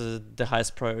that's the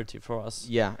highest priority for us.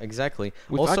 Yeah, exactly.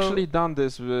 We've actually done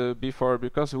this before,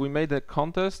 because we made a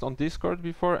contest on Discord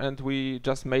before, and we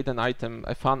just made an item,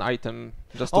 a fun item,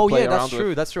 just to play around with. Oh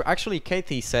yeah, that's true. Actually,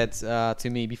 Katie said to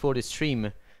me before the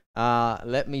stream,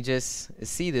 let me just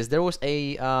see this. There was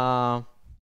an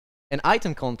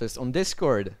item contest on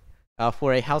Discord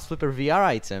for a House Flipper VR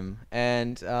item,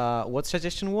 and what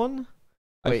suggestion won?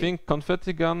 I think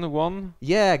confetti gun won.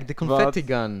 Yeah, the confetti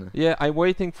gun. Yeah, I'm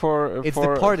waiting for It's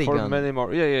the party for gun. many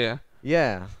more. Yeah.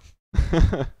 Yeah.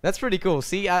 That's pretty cool.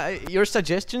 See, your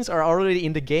suggestions are already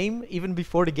in the game even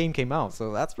before the game came out,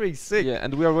 so that's pretty sick. Yeah,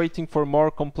 and we are waiting for more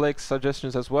complex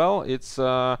suggestions as well. It's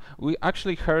we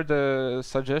actually heard a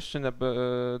suggestion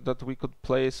that we could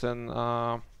place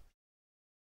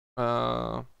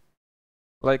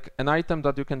like an item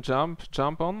that you can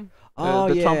jump on. Oh,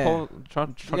 the yeah.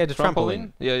 The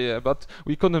trampoline. Yeah, but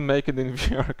we couldn't make it in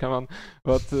VR. Come on.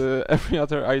 But every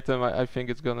other item, I think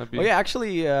it's gonna be. Oh yeah,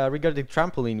 actually, regarding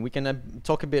trampoline, we can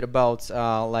talk a bit about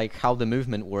like how the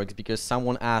movement works, because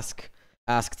someone asked,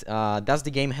 does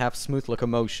the game have smooth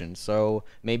locomotion? So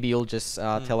maybe you'll just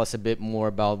tell us a bit more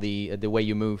about the way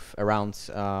you move around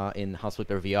in House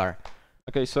Flipper VR.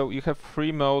 Okay, so you have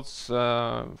three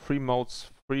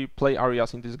play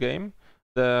areas in this game.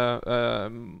 The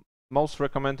most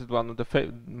recommended one,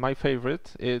 my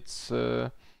favorite, it's a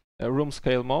room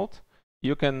scale mode.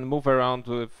 You can move around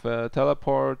with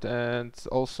teleport, and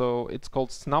also it's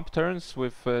called snap turns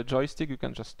with joystick. You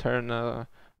can just turn,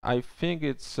 I think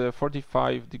it's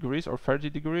 45 degrees or 30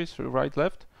 degrees, right,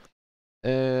 left.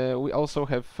 We also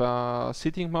have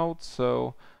sitting mode,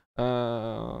 so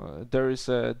there is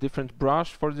a different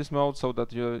brush for this mode, so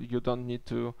that you don't need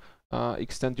to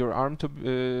extend your arm to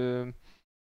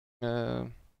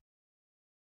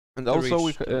and also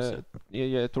to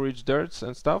reach dirts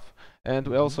and stuff. And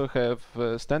we also have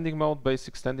standing mode,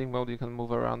 basic standing mode. You can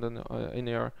move around in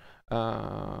your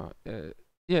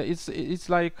it's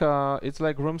like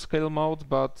room scale mode,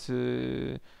 but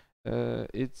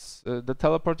it's the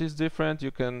teleport is different.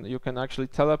 You can actually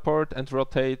teleport and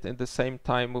rotate at the same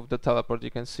time with the teleport.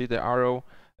 You can see the arrow,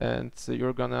 and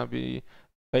you're gonna be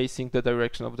facing the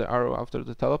direction of the arrow after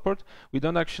the teleport. We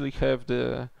don't actually have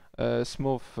the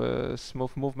smooth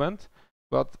movement,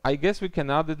 but I guess we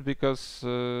can add it, because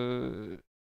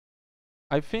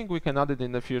I think we can add it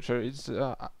in the future. It's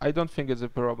I don't think it's a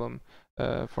problem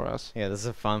for us. Yeah, this is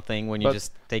a fun thing when you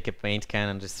just take a paint can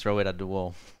and just throw it at the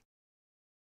wall.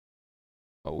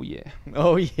 Oh yeah.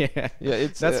 Oh yeah. Yeah,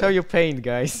 it's that's how you paint,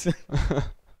 guys.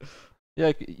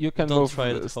 Yeah, you can move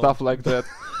stuff like that.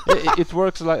 It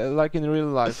works like in real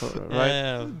life, right?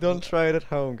 Yeah. Don't try it at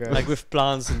home, guys. Like with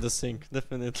plants in the sink,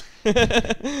 definitely.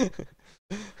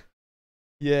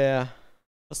 Yeah.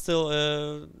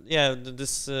 Still, yeah,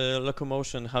 this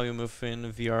locomotion, how you move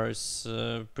in VR, is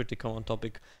a pretty common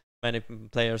topic. Many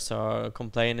players are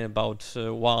complaining about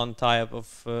one type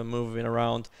of moving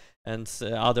around, and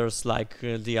others like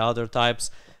the other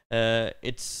types.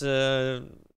 It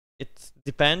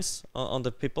depends on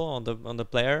the people, on the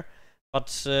player, but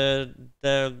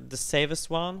the safest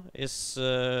one is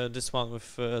this one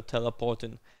with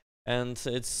teleporting, and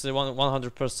it's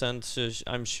 100%.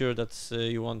 I'm sure that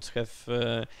you won't have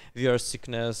VR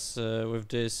sickness with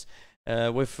this.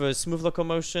 With smooth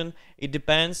locomotion, it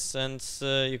depends, and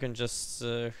you can just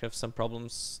have some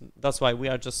problems. That's why we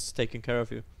are just taking care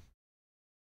of you.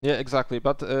 Yeah, exactly.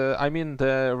 But I mean,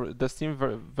 the Steam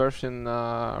version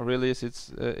release,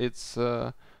 it's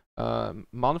a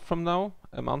month from now.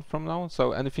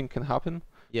 So anything can happen.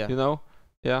 Yeah. You know.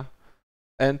 Yeah.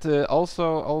 And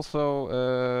also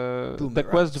the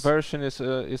Quest version is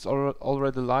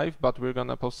already live, but we're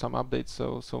gonna post some updates.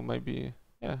 So maybe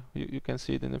you can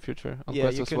see it in the future on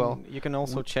Quest as well. You can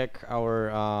also check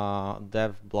our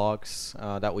dev blogs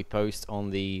that we post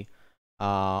on the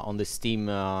Steam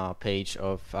page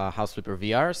of House Flipper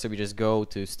VR. So we just go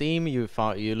to Steam, you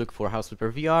look for House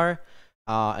Flipper VR,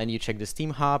 and you check the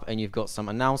Steam hub, and you've got some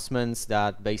announcements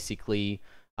that basically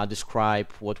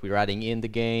describe what we're adding in the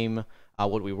game,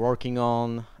 what we're working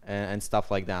on, and stuff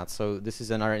like that. So this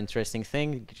is another interesting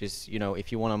thing. Just, you know,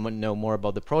 if you want to know more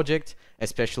about the project,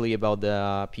 especially about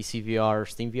the PC VR,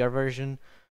 Steam VR version,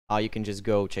 you can just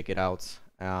go check it out,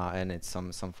 and it's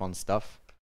some fun stuff.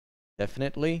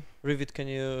 Definitely. Rivit, can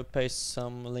you paste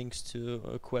some links to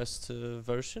a Quest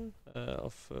version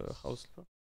of House?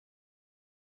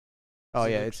 Oh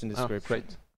yeah, it's in the description.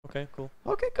 Great. Okay, cool.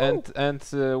 Okay, cool. And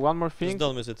one more thing. Just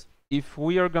don't miss it. If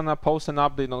we are gonna post an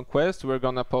update on Quest, we're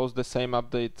gonna post the same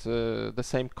update, the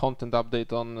same content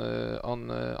update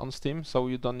on Steam. So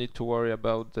you don't need to worry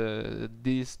about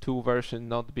these two versions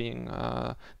not being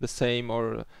the same,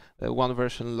 or one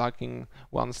version lacking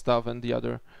one stuff and the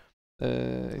other.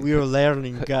 We are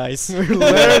learning, guys. We're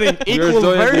learning equal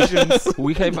versions.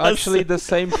 We have actually the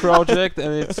same project,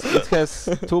 and it has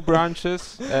two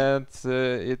branches, and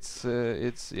it's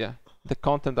the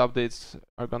content updates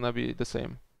are gonna be the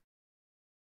same.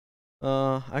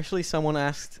 Actually, someone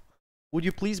asked, would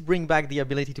you please bring back the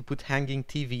ability to put hanging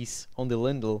TVs on the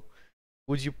lintel?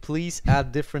 would you please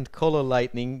add different color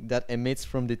lighting that emits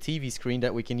from the TV screen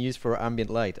that we can use for ambient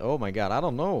light? Oh my god, I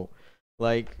don't know.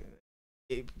 Like,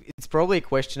 it's probably a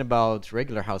question about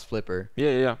regular house flipper.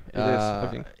 Yeah, it is, I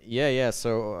think. Yeah.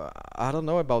 So I don't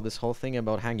know about this whole thing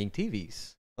about hanging TVs.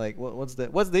 Like, what's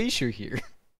the issue here?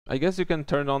 I guess you can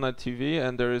turn on a TV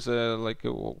and there is a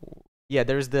Yeah,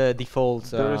 there's the default.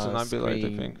 there is an ambient light, I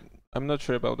screen. think. I'm not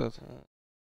sure about that.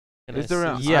 Can Is I there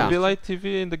an see- Yeah. ambient light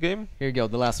TV in the game? Here you go,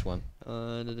 the last one.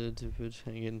 To put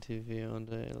hanging TV on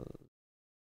the.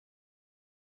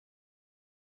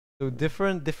 So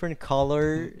different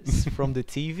colors from the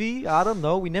TV. I don't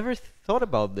know. We never thought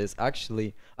about this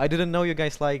actually. I didn't know you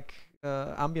guys like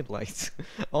ambient lights.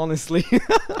 Honestly.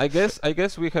 I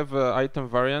guess we have item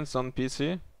variants on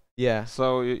PC, Yeah.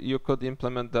 so you could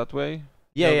implement that way.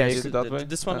 Yeah. Yeah, Yeah. we you did could- that way?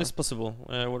 This one Yeah. is possible.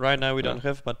 Right now we Yeah. don't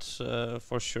have, but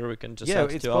for sure we can just yeah,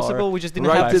 add it's to possible. We just didn't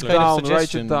Write have this it kind of down. Write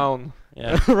suggestion. it down.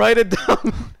 Yeah. Write it down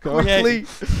Yeah, quickly.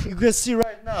 you can see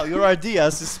right now your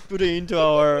ideas is putting into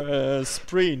our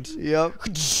sprint. Yep.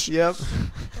 Yep.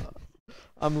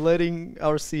 I'm letting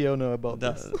our CEO know about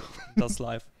this. That's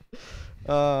live.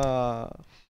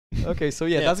 Okay, so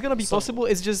yeah, Yeah, that's gonna be so- possible.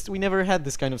 It's just we never had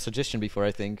this kind of suggestion before.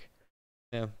 I think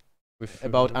Yeah. With,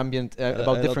 about ambient, a about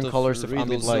lot different of colors of ambient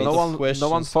riddles, light. lot No of one, no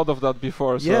one questions. thought of that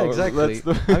before. So Yeah, exactly. let's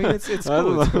do I mean, it's I cool.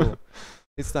 don't It's know. cool.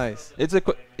 It's nice.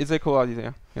 It's a cool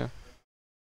idea. Yeah.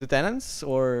 The tenants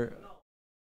or?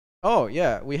 Oh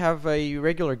yeah, we have a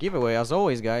regular giveaway as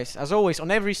always, guys. As always,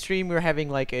 on every stream we're having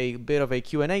like a bit of a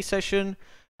Q&A session,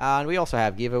 and we also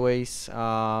have giveaways.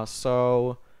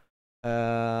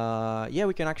 Yeah,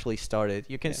 we can actually start it.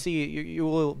 You can Yeah. see you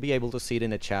will be able to see it in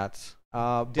the chat.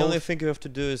 The only thing you have to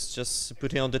do is just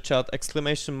put in on the chat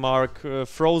exclamation mark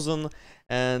frozen,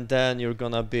 and then you're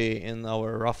gonna be in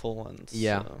our raffle, and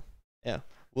Yeah.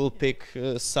 we'll pick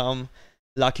some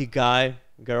lucky guy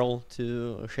girl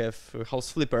to have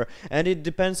house flipper, and it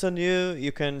depends on you.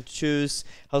 You can choose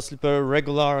house flipper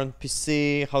regular on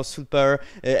PC, house flipper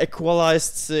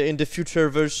equalized in the future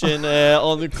version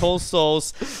on the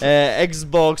consoles,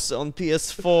 Xbox, on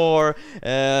PS4.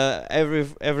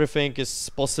 Everything is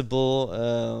possible.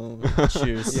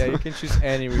 Choose. Yeah, you can choose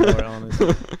any reward,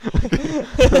 honestly.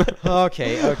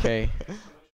 Okay.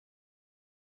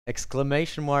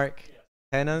 Exclamation mark.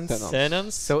 Tenants.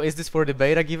 Tenants. So is this for the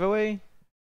beta giveaway?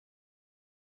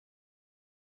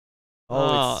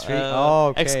 Oh, it's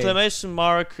okay. Exclamation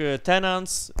mark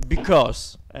tenants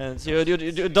because, and you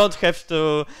don't have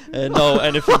to know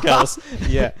anything else.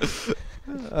 Yeah.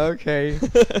 Okay.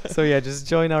 So yeah, just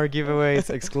join our giveaway. It's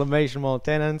exclamation mark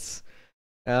tenants.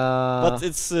 But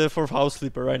it's for house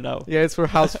flipper right now. Yeah, it's for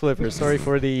house flipper. Sorry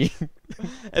for the.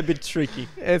 A bit tricky.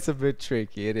 It's a bit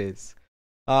tricky. It is.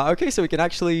 Okay, so we can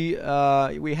actually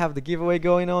we have the giveaway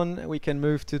going on. We can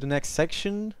move to the next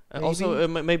section. Also,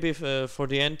 maybe if, for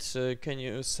the end, can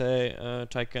you say,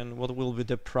 Taiken, what will be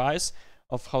the price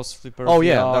of house flipper? Oh,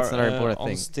 yeah, VR, that's another important on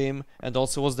thing. Steam, and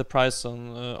also what's the price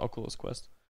on Oculus Quest?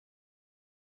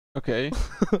 Okay.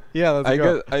 Yeah, let's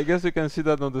go. I guess you can see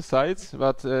that on the sides,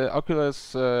 but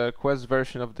Oculus Quest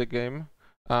version of the game,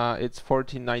 it's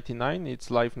 $14.99. It's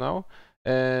live now,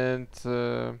 and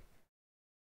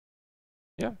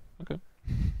yeah, okay.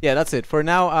 Yeah, that's it for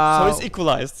now. So it's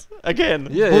equalized again.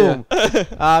 Yeah, Boom. yeah.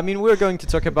 I mean, we're going to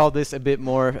talk about this a bit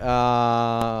more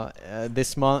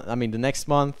this month. I mean, the next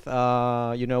month.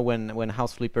 You know, when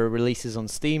House Flipper releases on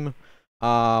Steam,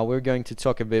 we're going to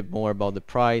talk a bit more about the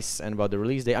price and about the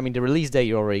release date. I mean, the release date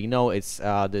you already know. It's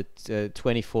the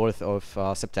 24th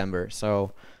of September.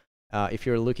 So, if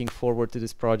you're looking forward to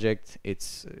this project,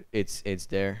 it's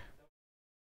there.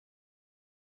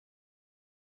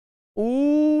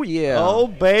 Ooh, yeah. Oh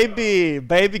baby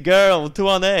girl,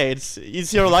 218.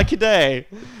 It's your lucky day.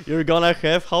 You're gonna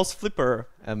have house flipper.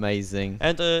 Amazing.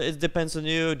 And it depends on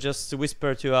you. Just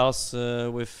whisper to us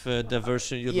with the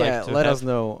version you'd Yeah, like to let have. us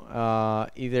know.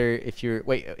 Either if you're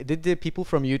did the people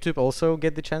from YouTube also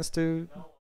get the chance to?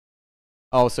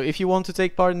 Oh, so if you want to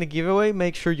take part in the giveaway,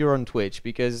 make sure you're on Twitch,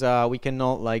 because we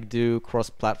cannot like do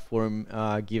cross-platform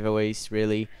giveaways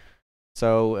really.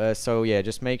 So yeah,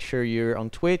 just make sure you're on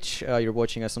Twitch. You're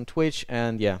watching us on Twitch,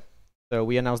 and yeah. So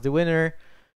we announced the winner.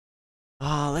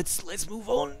 Let's move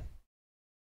on.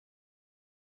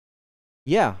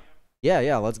 Yeah.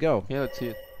 Let's go. Yeah, let's see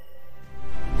it.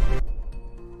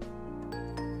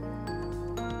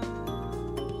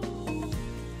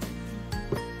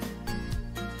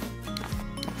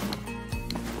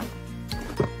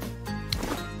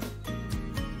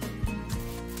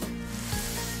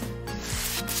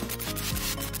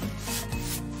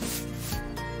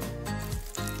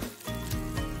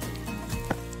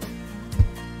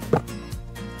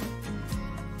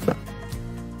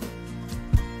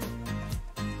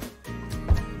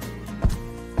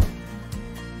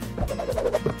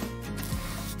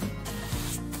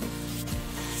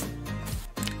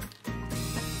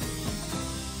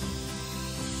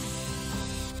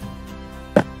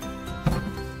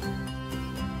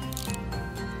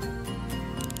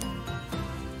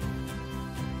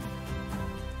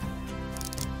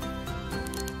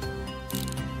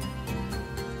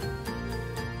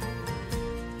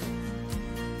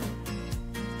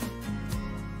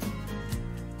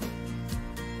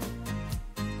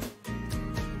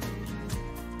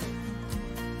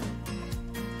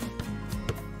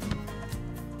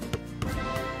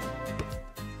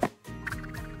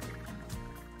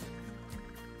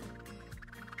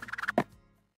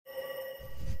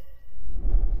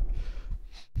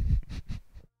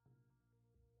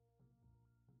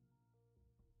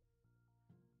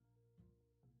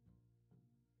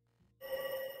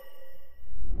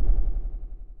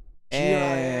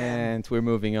 we're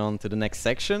moving on to the next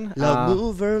section.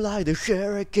 Mover like the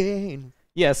hurricane.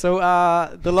 Yeah, so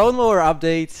the lawnmower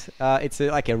update, it's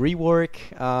like a rework.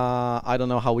 I don't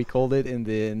know how we called it in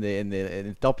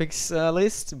the topics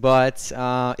list, but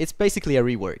it's basically a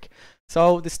rework.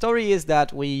 So the story is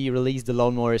that we released the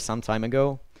lawnmower some time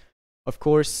ago, of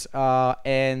course,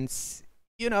 and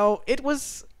you know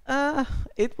it's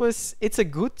a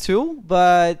good tool,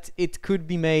 but it could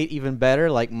be made even better,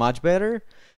 like much better.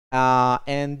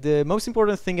 And the most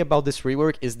important thing about this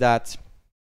rework is that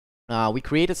we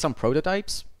created some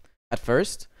prototypes at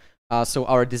first. So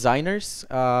our designers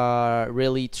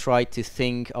really tried to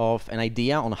think of an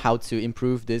idea on how to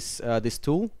improve this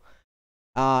tool.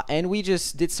 And we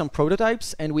just did some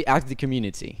prototypes and we asked the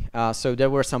community. So there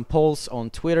were some polls on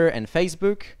Twitter and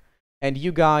Facebook, and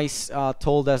you guys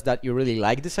told us that you really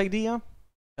like this idea.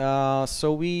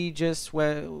 So we just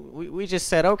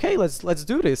said, okay, let's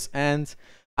do this. And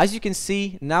as you can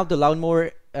see, now the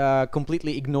lawnmower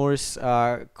completely ignores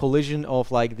collision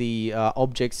of like the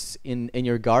objects in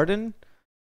your garden.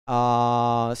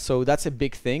 So that's a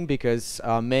big thing, because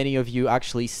many of you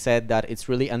actually said that it's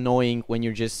really annoying when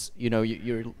you're just, you know,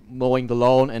 you're mowing the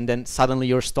lawn and then suddenly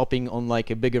you're stopping on like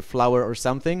a bigger flower or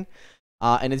something,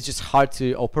 and it's just hard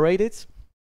to operate it.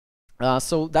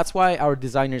 So that's why our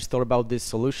designers thought about this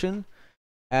solution.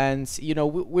 And you know,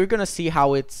 we're gonna see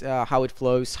how it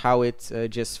flows, how it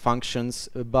just functions.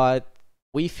 But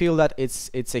we feel that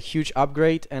it's a huge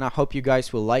upgrade, and I hope you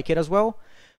guys will like it as well.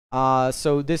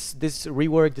 So this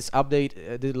rework, this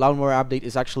update, the lawnmower update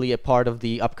is actually a part of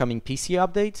the upcoming PC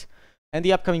update, and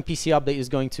the upcoming PC update is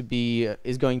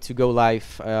going to go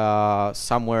live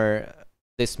somewhere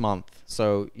this month.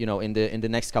 So you know, in the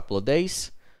next couple of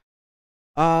days.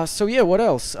 So yeah, what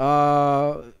else?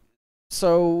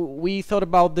 So we thought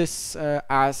about this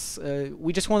as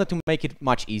we just wanted to make it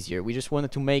much easier. We just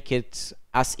wanted to make it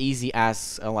as easy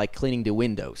as like cleaning the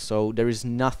windows. So there is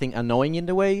nothing annoying in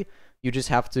the way. You just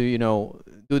have to, you know,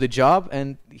 do the job.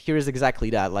 And here is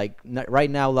exactly that. Like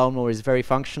right now, lawnmower is very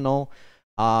functional.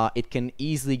 It can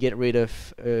easily get rid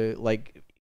of like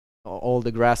all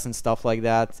the grass and stuff like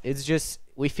that. It's just,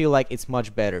 we feel like it's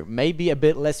much better. Maybe a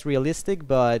bit less realistic,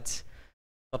 but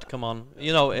come on,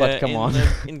 you know,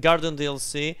 in Garden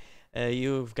DLC,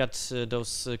 you've got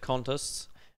those contests,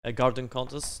 garden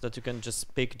contests, that you can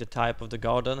just pick the type of the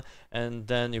garden, and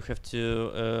then you have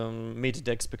to meet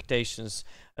the expectations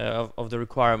of the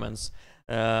requirements.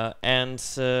 And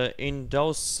in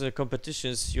those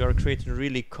competitions, you are creating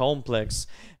really complex,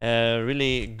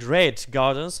 really great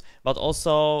gardens, but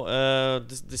also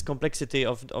this complexity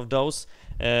of those.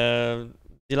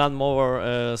 The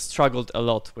lawnmower struggled a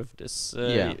lot with this.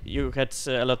 Yeah. You had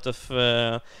a lot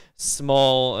of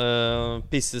small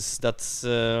pieces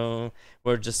that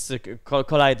were just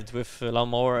collided with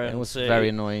lawnmower. And it was very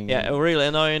annoying. Yeah, a really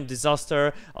annoying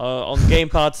disaster. On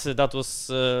gamepad, that was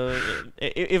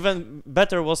even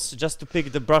better was just to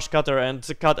pick the brush cutter and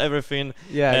cut everything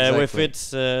with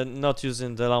it, not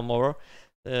using the lawnmower.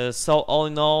 So all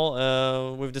in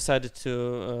all, we've decided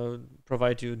to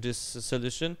provide you this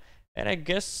solution. And I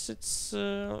guess it's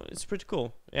pretty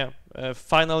cool. Yeah.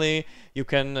 Finally, you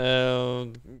can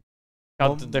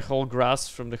cut the whole grass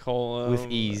from the whole with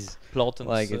ease plot. And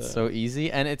like it's so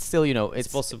easy, and it's still, you know, it's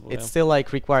possible. It still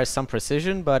like requires some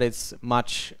precision, but it's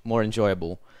much more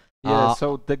enjoyable. Yeah.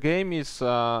 So the game is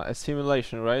a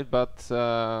simulation, right? But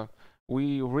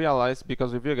we realized,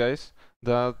 because of you guys,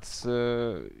 that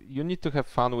you need to have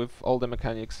fun with all the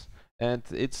mechanics, and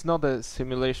it's not a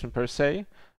simulation per se.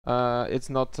 It's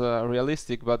not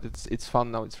realistic, but it's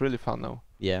fun now. It's really fun now.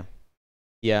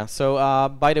 Yeah. So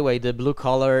by the way, the blue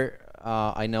color,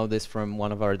 I know this from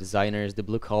one of our designers. The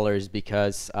blue color is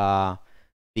because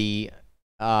the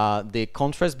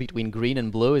contrast between green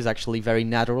and blue is actually very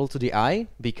natural to the eye,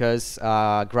 because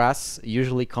grass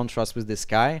usually contrasts with the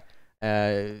sky,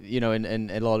 you know,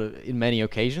 in many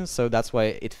occasions. So that's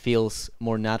why it feels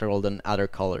more natural than other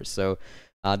colors. So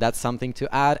that's something to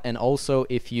add. And also,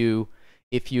 if you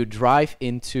drive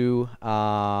into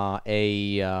a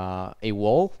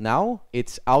wall now,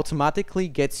 it automatically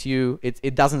gets you,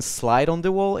 it doesn't slide on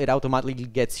the wall, it automatically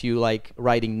gets you like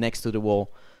riding next to the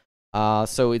wall.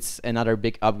 So it's another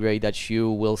big upgrade that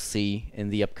you will see in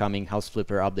the upcoming House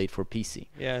Flipper update for PC.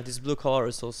 Yeah, this blue color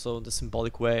is also the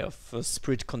symbolic way of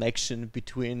spirit connection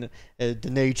between the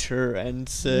nature and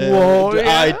the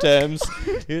items.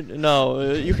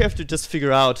 You have to just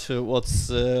figure out what's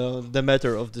the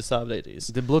matter of this update is.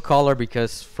 The blue color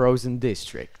because Frozen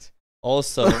District.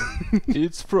 Also,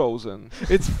 it's frozen.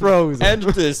 It's frozen.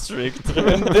 And district.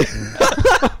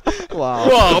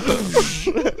 Wow.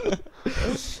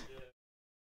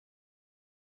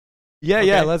 Yeah, Okay.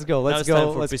 yeah, let's go. Now Let's it's time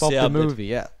go. for Let's PC pop the update. movie.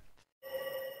 Yeah.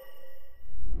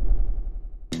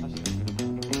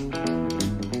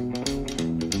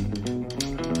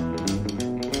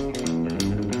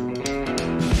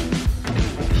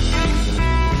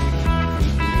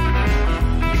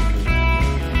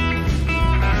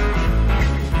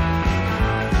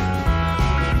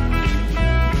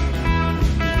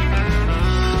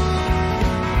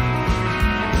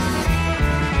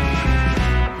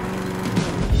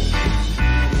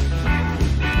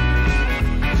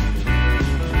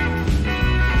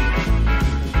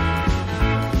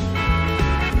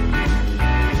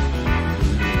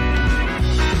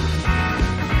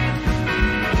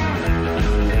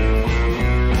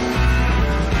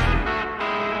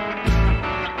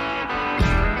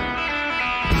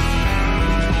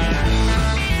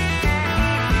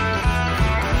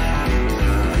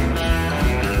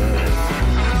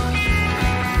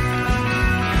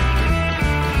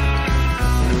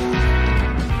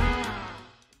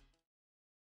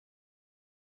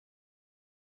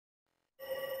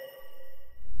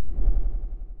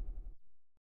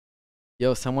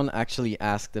 Yo, someone actually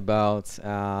asked about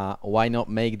why not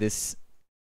make this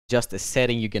just a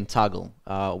setting you can toggle.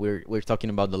 We're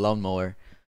talking about the lawnmower.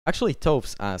 Actually,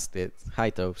 Topes asked it. Hi,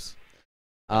 Topes.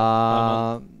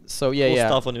 So yeah, Cool yeah.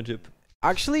 stuff on YouTube.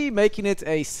 Actually, making it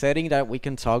a setting that we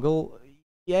can toggle.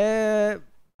 Yeah,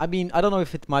 I mean, I don't know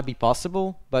if it might be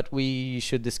possible, but we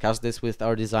should discuss this with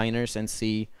our designers and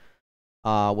see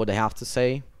what they have to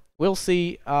say. We'll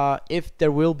see if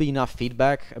there will be enough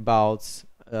feedback about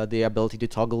the ability to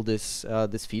toggle this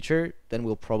this feature. Then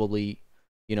we'll probably,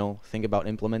 you know, think about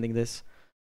implementing this.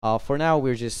 For now,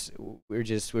 we're just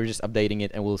updating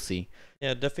it, and we'll see.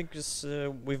 Yeah, the thing is,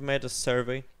 we've made a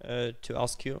survey to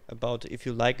ask you about if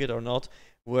you like it or not.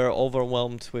 We're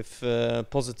overwhelmed with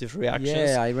positive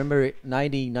reactions. Yeah, I remember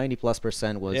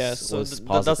 90+% was Yeah, so was that's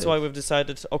positive. why we've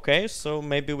decided, okay, so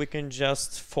maybe we can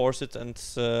just force it and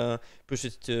push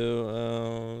it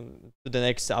to the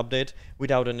next update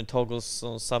without any toggles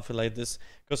or something like this,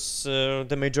 because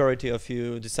the majority of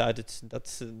you decided that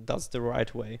that's the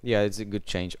right way. Yeah, it's a good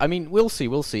change. I mean, we'll see,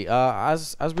 we'll see.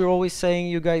 As we're always saying,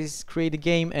 you guys create a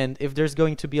game, and if there's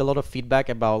going to be a lot of feedback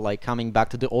about like coming back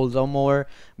to the old more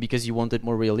because you want it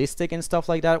more realistic and stuff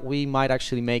like that, we might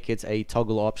actually make it a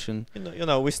toggle option. You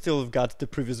know, we still got the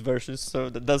previous versions, so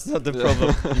that's not the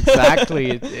problem.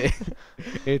 Exactly,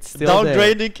 it's still there.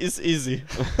 Downgrading is easy.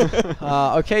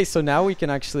 Okay, so now we can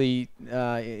actually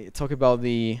talk about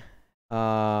the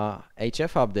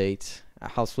HF update,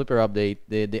 House Flipper update,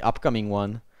 the upcoming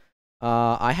one.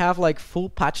 I have like full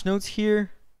patch notes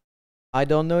here. I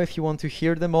don't know if you want to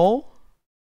hear them all.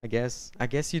 I guess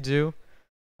you do.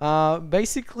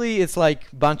 Basically, it's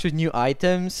like a bunch of new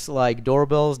items like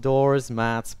doorbells, doors,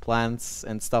 mats, plants,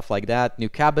 and stuff like that. New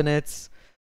cabinets,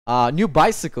 new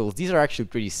bicycles. These are actually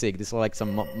pretty sick. These are like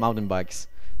some mountain bikes.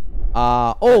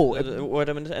 Wait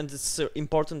a minute, and it's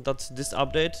important that this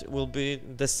update will be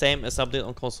the same as update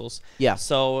on consoles. Yeah.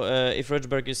 So if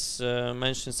Redberg is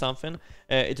mentioning something,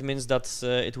 it means that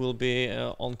it will be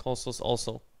on consoles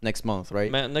also. Next month,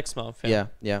 right? Next month. Yeah.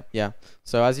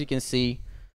 So as you can see,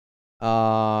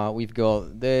 we've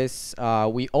got this.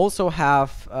 We also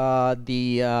have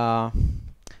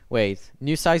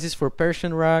new sizes for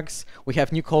Persian rugs. We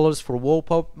have new colors for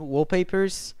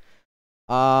wallpapers.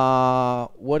 The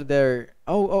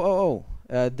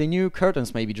new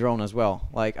curtains may be drawn as well.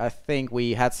 Like, I think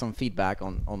we had some feedback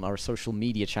on our social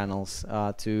media channels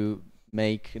to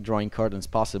make drawing curtains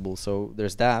possible, so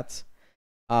there's that.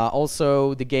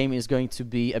 Also, the game is going to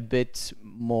be a bit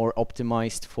more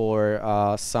optimized for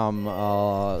some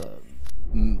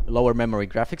lower memory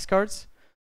graphics cards,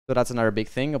 so that's another big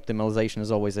thing. Optimization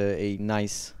is always a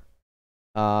nice,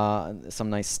 some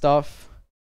nice stuff.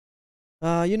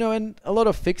 You know, and a lot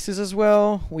of fixes as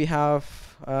well. We have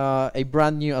a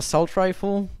brand new assault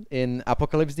rifle in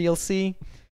Apocalypse DLC.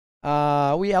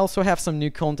 We also have some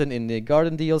new content in the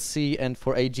Garden DLC, and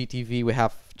for AGTV we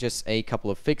have just a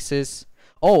couple of fixes.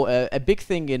 Oh, a big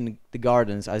thing in the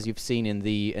gardens, as you've seen in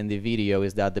the video,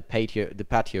 is that the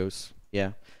patios,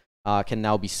 yeah, can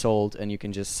now be sold, and you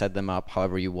can just set them up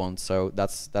however you want. So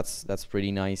that's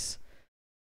pretty nice.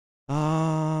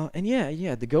 And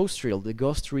yeah, the ghost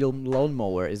reel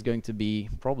lawnmower is going to be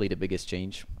probably the biggest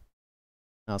change.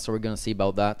 So we're gonna see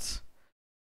about that.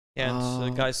 Yeah,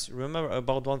 and guys, remember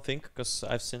about one thing, because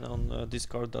I've seen on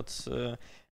Discord that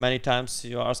many times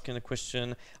you're asking a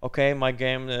question, okay, my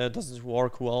game doesn't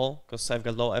work well because I've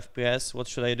got low FPS, what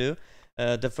should I do?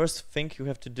 The first thing you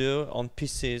have to do on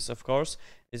PCs, of course,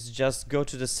 is just go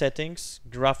to the settings,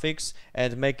 graphics,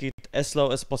 and make it as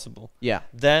slow as possible. Yeah.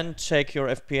 Then check your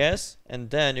FPS, and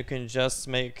then you can just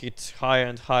make it higher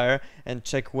and higher, and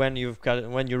check when you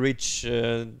reach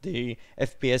the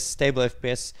FPS, stable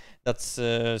FPS that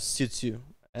suits you.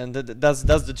 And that's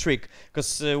the trick,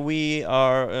 because we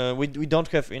don't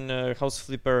have in House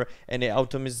Flipper any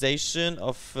automation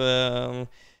of the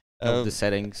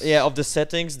settings. Yeah, of the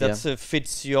settings that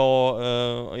fits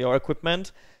your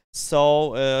equipment.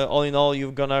 So all in all,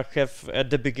 you're gonna have at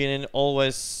the beginning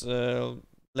always,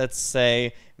 let's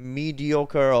say,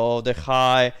 mediocre or the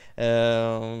high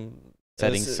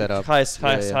settings setup. High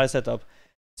setup.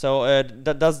 So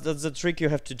that's the trick. You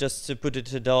have to just put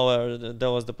it lower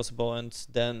as the possible, and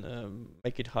then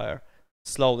make it higher,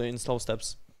 slowly in slow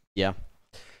steps. Yeah.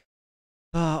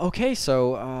 Okay,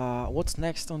 so what's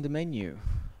next on the menu?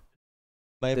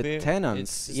 Maybe the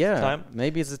tenants. it's yeah, time.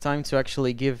 Maybe it's the time to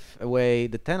actually give away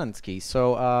the tenants key.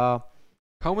 So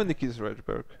how many keys,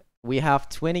 Redberg? we have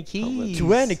 20 keys.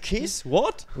 20 keys?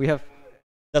 What? We have.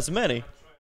 That's many.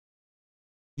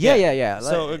 Yeah.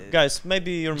 So guys,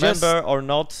 maybe you remember or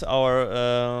not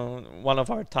our one of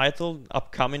our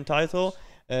upcoming title,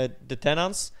 the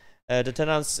Tenants. The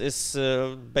Tenants is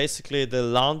basically the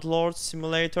landlord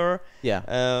simulator.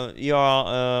 Yeah. You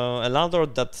are a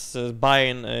landlord that's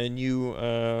buying a new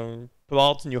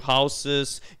plot, new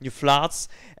houses, new flats,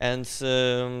 and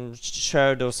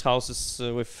share those houses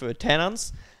with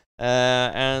tenants. You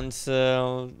have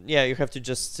to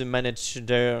just manage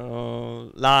their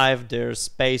life, their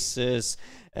spaces,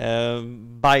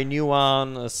 buy new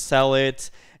one, sell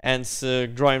it, and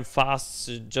growing fast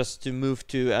just to move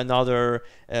to another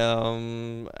I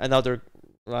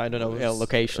don't know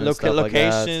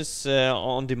locations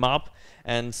on the map,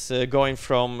 and going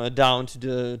from down to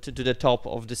the top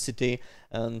of the city,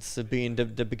 and being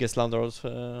the biggest landlord.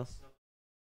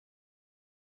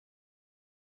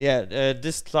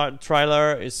 This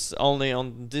trailer is only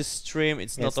on this stream.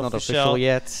 It's not official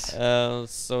yet.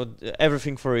 So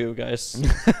everything for you guys.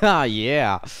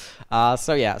 Yeah.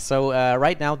 So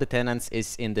right now the Tenants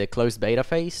is in the closed beta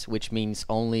phase, which means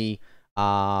only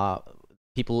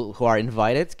people who are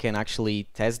invited can actually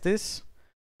test this.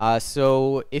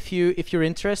 So if you're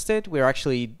interested, we're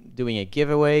actually doing a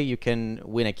giveaway. You can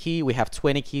win a key. We have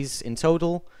 20 keys in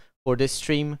total for this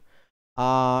stream.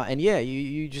 And yeah,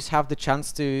 you just have the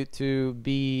chance to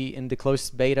be in the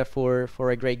closed beta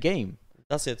for a great game.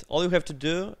 That's it. All you have to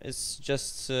do is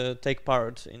just take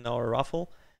part in our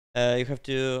raffle. You have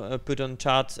to put on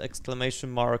chat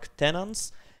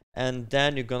 !tenants, and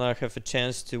then you're gonna have a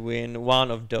chance to win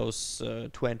one of those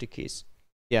 20 keys.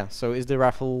 Yeah, so is the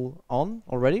raffle on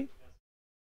already?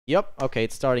 Yep, okay,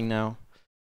 it's starting now.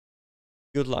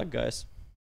 Good luck, guys.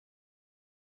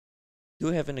 Do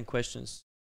you have any questions?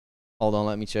 Hold on,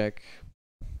 let me check.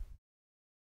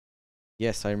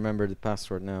 Yes, I remember the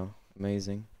password now.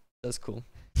 Amazing. That's cool.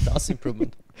 That's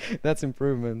improvement. That's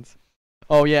improvement.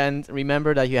 Oh yeah, and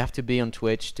remember that you have to be on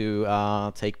Twitch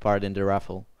to take part in the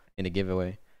raffle, in the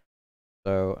giveaway.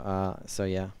 So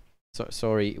yeah. So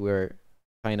sorry, we're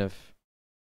kind of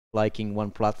liking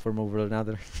one platform over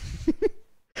another.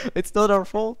 It's not our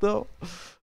fault though.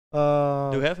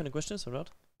 Do you have any questions or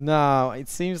not? No, it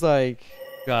seems like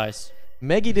guys,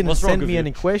 Maggie didn't what's wrong send with me you?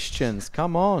 any questions.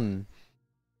 Come on.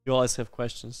 You always have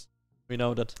questions. We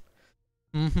know that.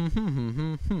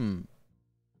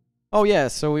 Oh yeah,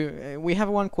 so we have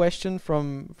one question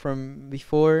from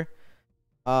before.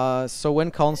 So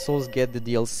when consoles get the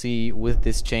DLC with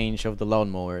this change of the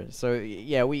lawnmower? So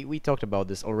yeah, we talked about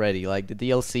this already. Like the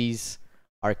DLCs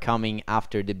are coming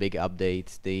after the big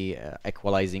update, the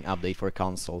equalizing update for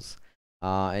consoles.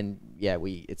 And yeah,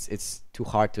 it's too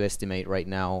hard to estimate right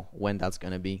now when that's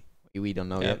gonna be. We don't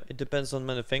know yet. It depends on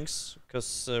many things,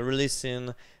 because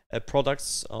releasing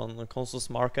products on the consoles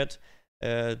market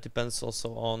depends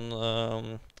also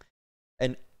on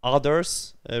and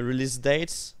others release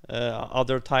dates,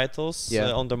 other titles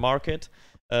on the market.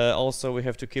 Also, we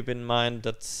have to keep in mind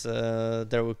that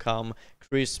there will come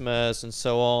Christmas and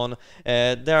so on.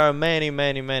 There are many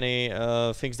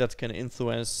things that can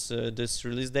influence this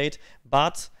release date,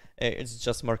 but it's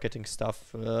just marketing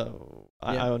stuff.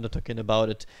 I'm not talking about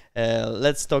it.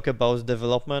 Let's talk about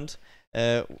development.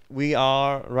 We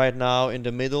are right now in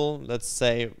the middle, let's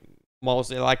say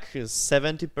mostly like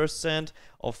 70%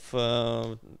 of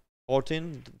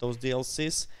porting those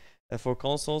DLCs for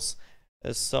consoles.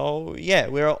 So yeah,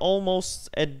 we are almost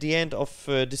at the end of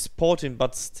this porting,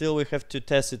 but still we have to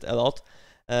test it a lot,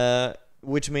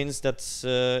 which means that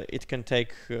it can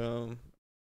take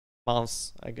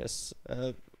months, I guess.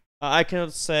 I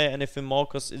cannot say anything more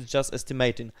because it's just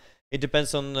estimating. It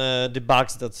depends on the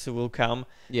bugs that will come.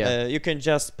 Yeah. You can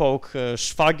just poke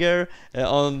Schwager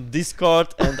on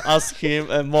Discord and ask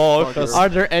him more. 'Cause Are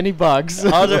there any bugs?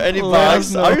 are there any Let us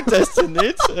bugs? know. Are you testing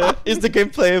it? Is the game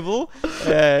playable?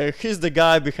 He's the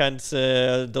guy behind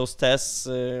those tests.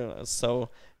 So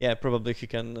yeah, probably he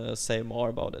can say more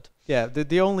about it. Yeah,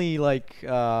 the only like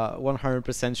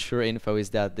 100% sure info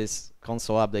is that this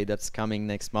console update that's coming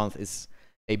next month is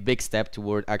a big step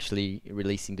toward actually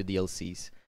releasing the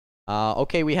DLCs.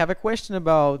 Okay, we have a question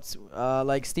about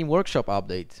like Steam Workshop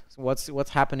update. So what's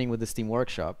happening with the Steam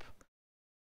Workshop?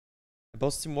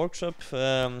 About Steam Workshop,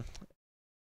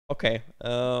 okay.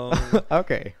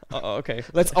 Okay, Okay.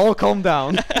 let's all calm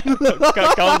down.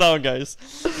 Calm down, guys.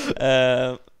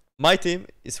 My team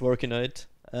is working on it.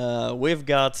 We've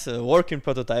got a working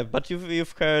prototype, but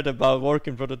you've heard about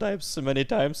working prototypes many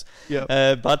times.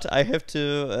 Yeah. But I have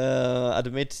to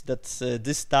admit that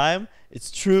this time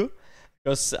it's true,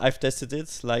 because I've tested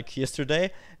it like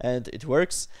yesterday and it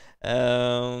works.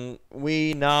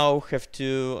 We now have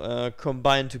to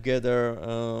combine together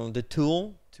the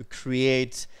tool to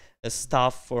create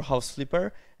stuff for House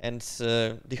Flipper and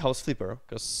the House Flipper,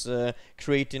 because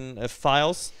creating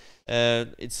files,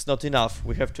 it's not enough.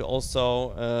 We have to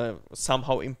also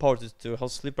somehow import it to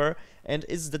House Flipper, and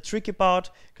it's the tricky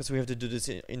part, because we have to do this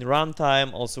in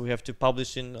runtime. Also, we have to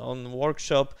publish on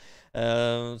Workshop.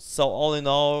 So all in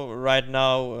all, right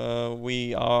now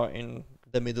we are in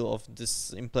the middle of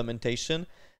this implementation,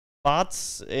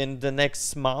 but in the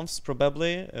next months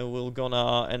probably we're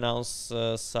gonna announce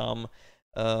some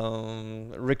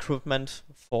recruitment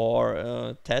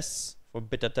for tests, for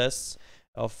beta tests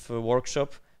of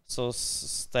Workshop. So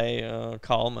stay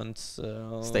calm and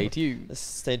Stay tuned.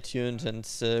 Stay tuned and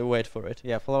wait for it.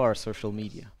 Yeah, follow our social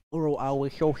media. Follow our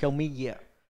social media.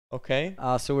 Okay.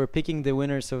 So we're picking the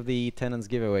winners of the Tenants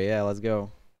giveaway. Yeah, let's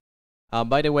go.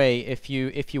 By the way, if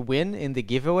you win in the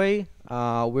giveaway,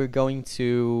 we're going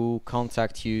to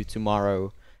contact you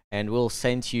tomorrow, and we'll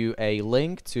send you a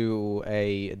link to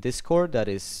a Discord that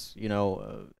is, you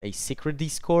know, a secret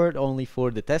Discord only for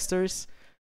the testers.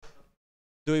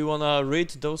 Do you wanna read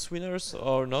those winners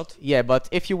or not? Yeah, but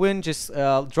if you win, just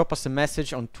drop us a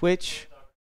message on Twitch.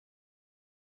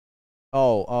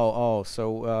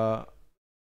 So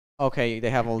okay, they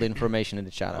have all the information in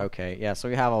the chat. Okay, yeah, so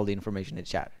you have all the information in the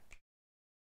chat.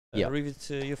 Yeah.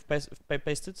 Revit, you've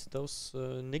pasted those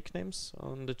nicknames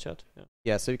on the chat. Yeah.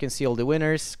 Yeah, so you can see all the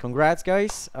winners. Congrats,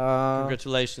 guys.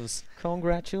 Congratulations.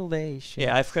 Congratulations.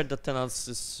 Yeah, I've heard that Tenants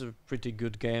is a pretty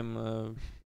good game.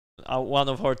 One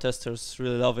of our testers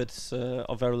really love it.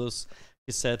 Overlus,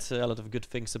 he said a lot of good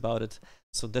things about it.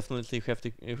 So definitely you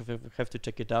have to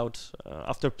check it out.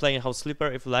 After playing House Flipper,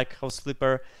 if you like House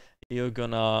Flipper, you're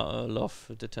gonna love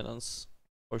the Tenants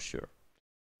for sure.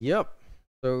 Yep.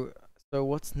 So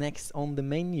what's next on the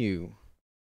menu?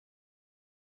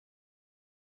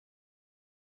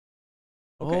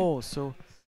 Okay. Oh, so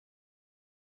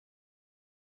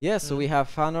yeah, so we have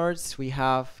fan arts, we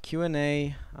have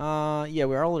Q&A. Yeah,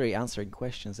 we're already answering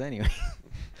questions anyway.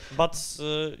 But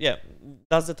yeah,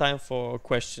 that's the time for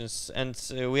questions, and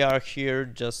we are here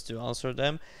just to answer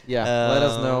them. Yeah, let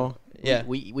us know. Yeah,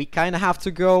 we kind of have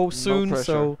to go soon,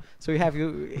 pressure. so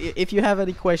if you have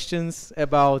any questions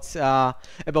about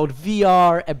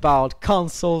VR, about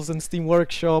consoles and Steam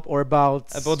Workshop, or about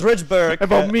Richberg,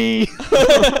 about me,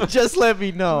 just let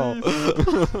me know.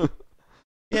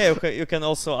 Yeah, okay, you can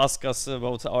also ask us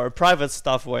about our private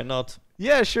stuff. Why not?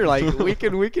 Yeah, sure. Like we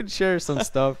can share some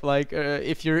stuff. Like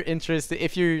if you're interested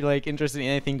in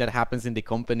anything that happens in the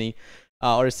company,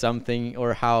 or something,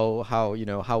 or how you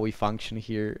know how we function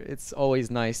here. It's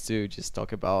always nice to just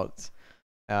talk about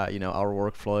you know, our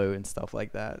workflow and stuff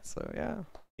like that. So yeah.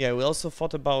 Yeah, we also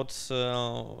thought about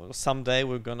someday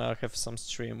we're gonna have some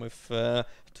stream with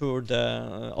tour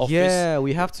the office. Yeah,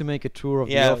 we have to make a tour of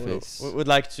the office. We would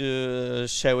like to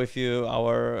share with you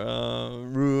our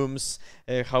rooms,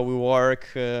 how we work.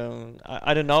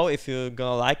 I don't know if you're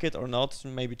gonna like it or not.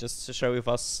 Maybe just share with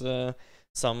us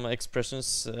some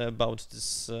expressions about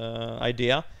this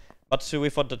idea. But we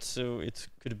thought that it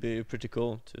could be pretty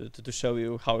cool to show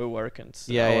you how we work and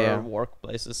our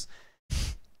workplaces.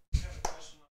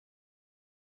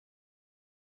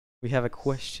 We have a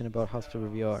question about House Flipper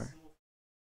VR.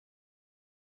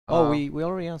 Oh, we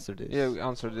already answered this. Yeah, we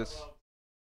answered this.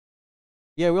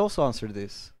 Yeah, we also answered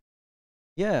this.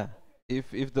 Yeah.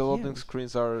 If the loading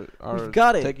screens are We've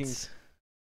got taking it.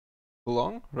 too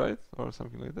long, right, or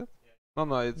something like that.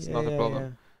 No, it's not a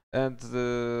problem. And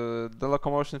the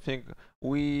locomotion thing,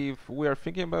 we are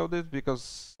thinking about it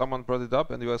because someone brought it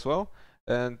up, and you as well.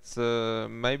 and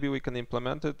maybe we can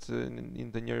implement it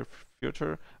in the near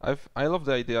future. I love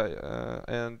the idea,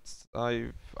 and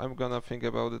I'm gonna think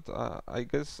about it. I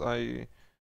guess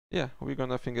yeah, we're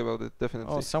gonna think about it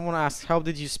definitely. Oh, someone asked, how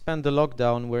did you spend the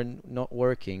lockdown when not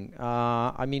working?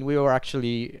 I mean, we were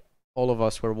actually, all of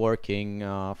us were working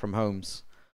from homes,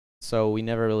 so we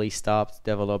never really stopped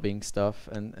developing stuff,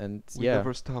 and We yeah.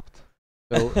 never stopped.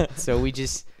 So we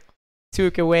just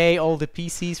took away all the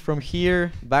PCs from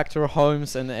here back to our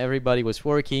homes, and everybody was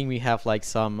working. We have like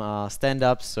some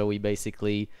stand-ups, so we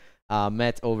basically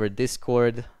met over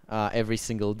Discord every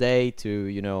single day to,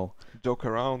 you know, Joke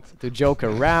around.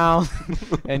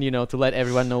 and, you know, to let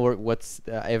everyone know what's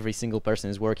every single person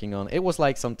is working on. It was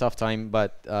like some tough time,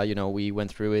 but you know, we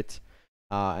went through it,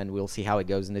 and we'll see how it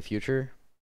goes in the future.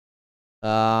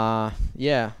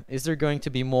 Yeah, is there going to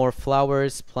be more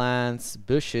flowers, plants,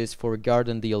 bushes for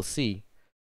garden DLC?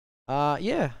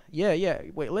 Yeah.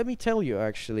 Wait, let me tell you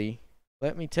actually.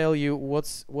 Let me tell you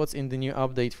what's in the new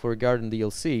update for garden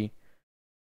DLC.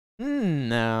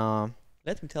 Now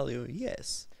Let me tell you,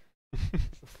 yes.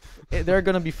 there are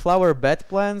gonna be flower bed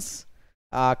plants,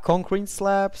 concrete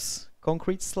slabs,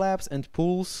 and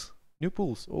pools. New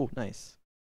pools. Oh, nice.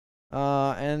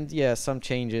 And yeah, some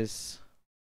changes.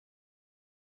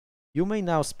 You may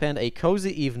now spend a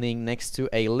cozy evening next to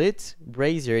a lit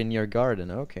brazier in your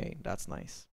garden. Okay, that's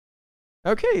nice.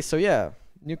 Okay, so yeah,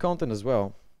 new content as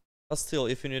well. But still,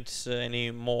 if you need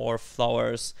any more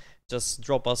flowers, just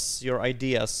drop us your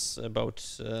ideas about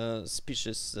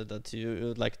species that you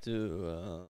would like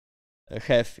to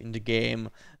have in the game.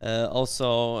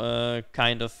 Also,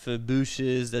 kind of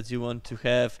bushes that you want to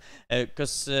have,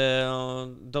 because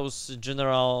those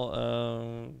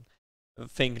general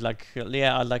thing like,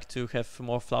 yeah, I'd like to have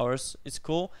more flowers. It's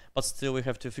cool, but still we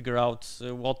have to figure out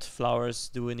what flowers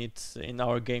do we need in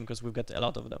our game, because we've got a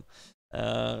lot of them.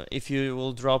 If you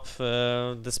will drop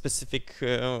the specific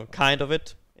kind of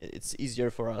it, it's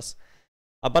easier for us.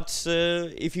 But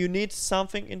if you need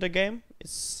something in the game,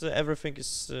 it's everything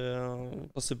is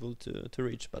possible to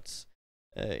reach. But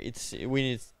we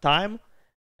need time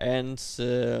and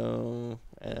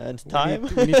time.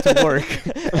 We need to work.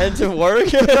 And to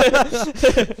work.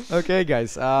 Okay,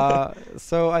 guys.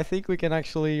 So I think we can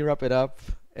actually wrap it up,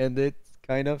 end it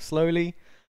kind of slowly.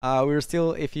 We're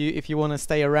still, if you want to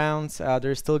stay around,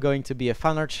 there's still going to be a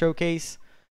fan art showcase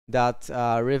that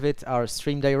Rivet, our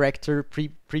stream director,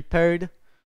 prepared.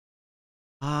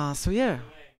 So yeah.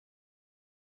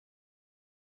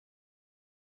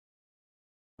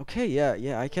 Okay,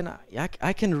 yeah, I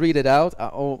can read it out.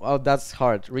 Oh, that's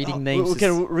hard. Reading names. We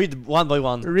can read one by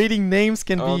one. Reading names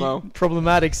can be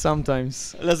problematic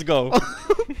sometimes. Let's go.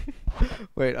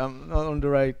 Wait, I'm not on the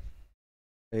right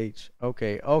page.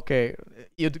 Okay.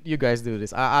 You guys do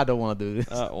this. I don't want to do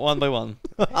this. One by one.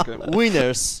 Okay.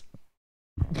 Winners.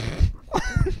 II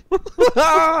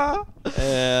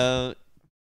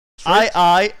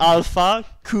Alpha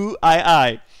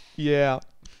QII. Yeah.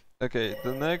 Okay,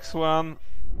 the next one,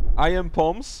 I am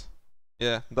Poms.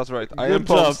 Yeah, that's right. I Good am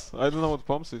Poms. I don't know what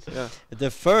Poms is. Yeah. The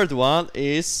third one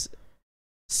is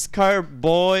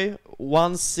Scarboy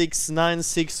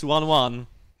 169611.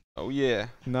 Oh yeah.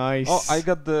 Nice. Oh, I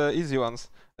got the easy ones.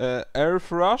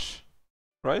 Earth Rush,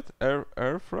 right?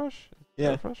 Earth Rush.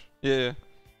 Yeah. Earth Rush? Yeah.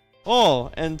 Oh,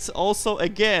 and also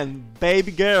again,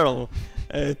 Baby Girl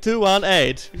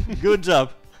 218. Good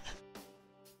job.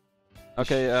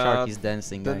 Okay. Shark is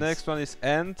dancing. The guys. next one is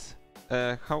Ant.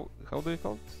 How do you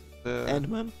call it? The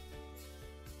Ant-Man?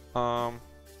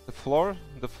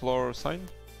 the floor sign.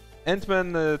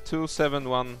 Ant-Man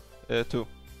 2712.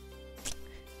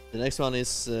 The next one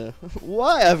is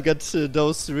why I've got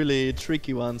those really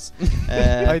tricky ones.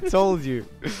 I told you.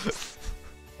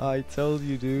 I told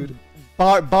you, dude.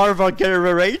 Barva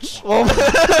Rage.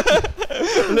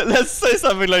 Let's say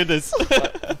something like this.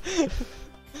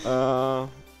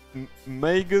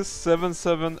 Magus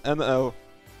 77NL.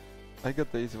 I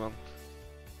got the easy one.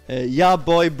 Yeah,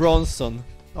 boy Bronson.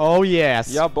 Oh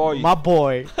yes. Yeah, boy. My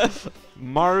boy.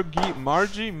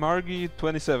 Margie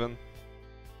 27.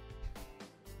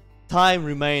 Time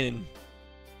remaining.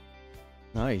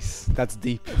 Nice. That's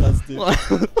deep. That's deep.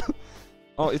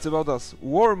 Oh, it's about us.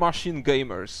 War Machine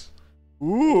Gamers.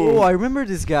 Ooh, I remember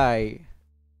this guy.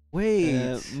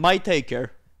 Wait. My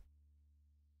taker.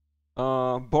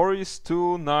 Boris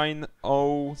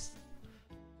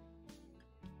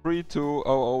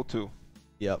 290320002.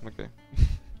 Yep. Okay.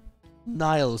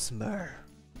 Nilesmer.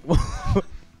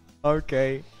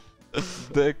 Okay.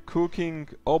 The Cooking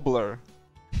Obler.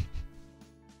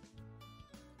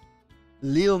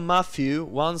 Lil Matthew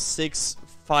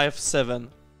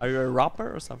 1657. Are you a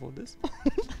rapper or something like this?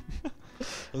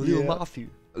 Lil Yeah. Matthew.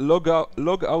 Log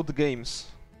out games.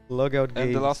 Logout games.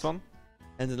 And the last one?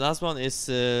 And the last one is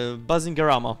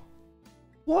Buzzingorama.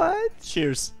 What?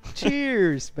 Cheers.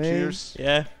 Cheers, man. Cheers.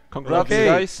 Yeah. Congrats, Okay.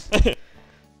 guys.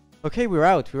 Okay, we're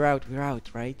out,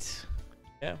 right?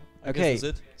 Yeah. I Okay. guess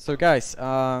that's it. So guys,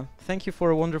 thank you for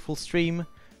a wonderful stream.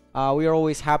 We are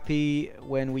always happy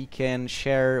when we can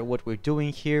share what we're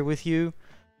doing here with you.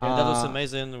 Yeah, that was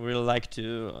amazing. We really like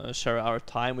to share our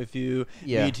time with you,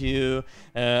 Yeah. meet you,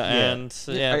 and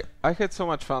yeah. I had so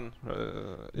much fun.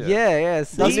 Yeah, We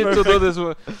see? need to do this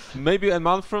maybe a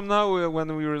month from now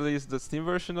when we release the Steam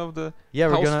version of the Yeah,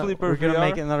 House Flipper we're gonna VR.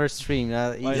 make another stream.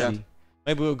 Easy. yeah.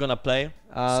 Maybe we're gonna play.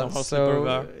 Some House Flipper So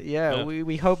VR. yeah, Yeah.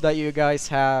 we hope that you guys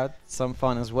had some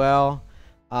fun as well.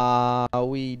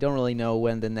 We don't really know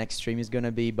when the next stream is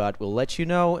gonna be, but we'll let you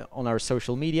know on our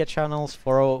social media channels.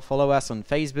 Follow us on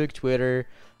Facebook, Twitter,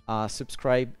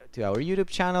 subscribe to our YouTube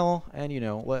channel, and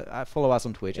follow us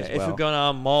on Twitch Yeah, as if well. you're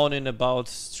gonna moaning about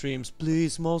streams,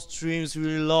 please, more streams.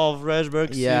 We love Rashberg.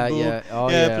 Yeah, Cebu. yeah, oh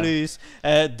yeah, yeah. please.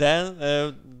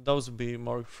 Then those will be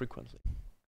more frequently.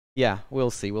 Yeah,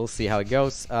 we'll see how it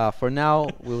goes. For now,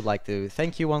 we would like to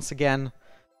thank you once again,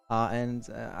 and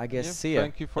I guess Yeah, see ya.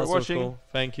 Thank you for That's so watching. cool.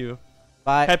 Thank you.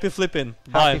 Bye. Happy flipping.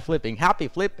 Happy Bye. flipping. Happy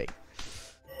flipping.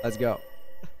 Let's go.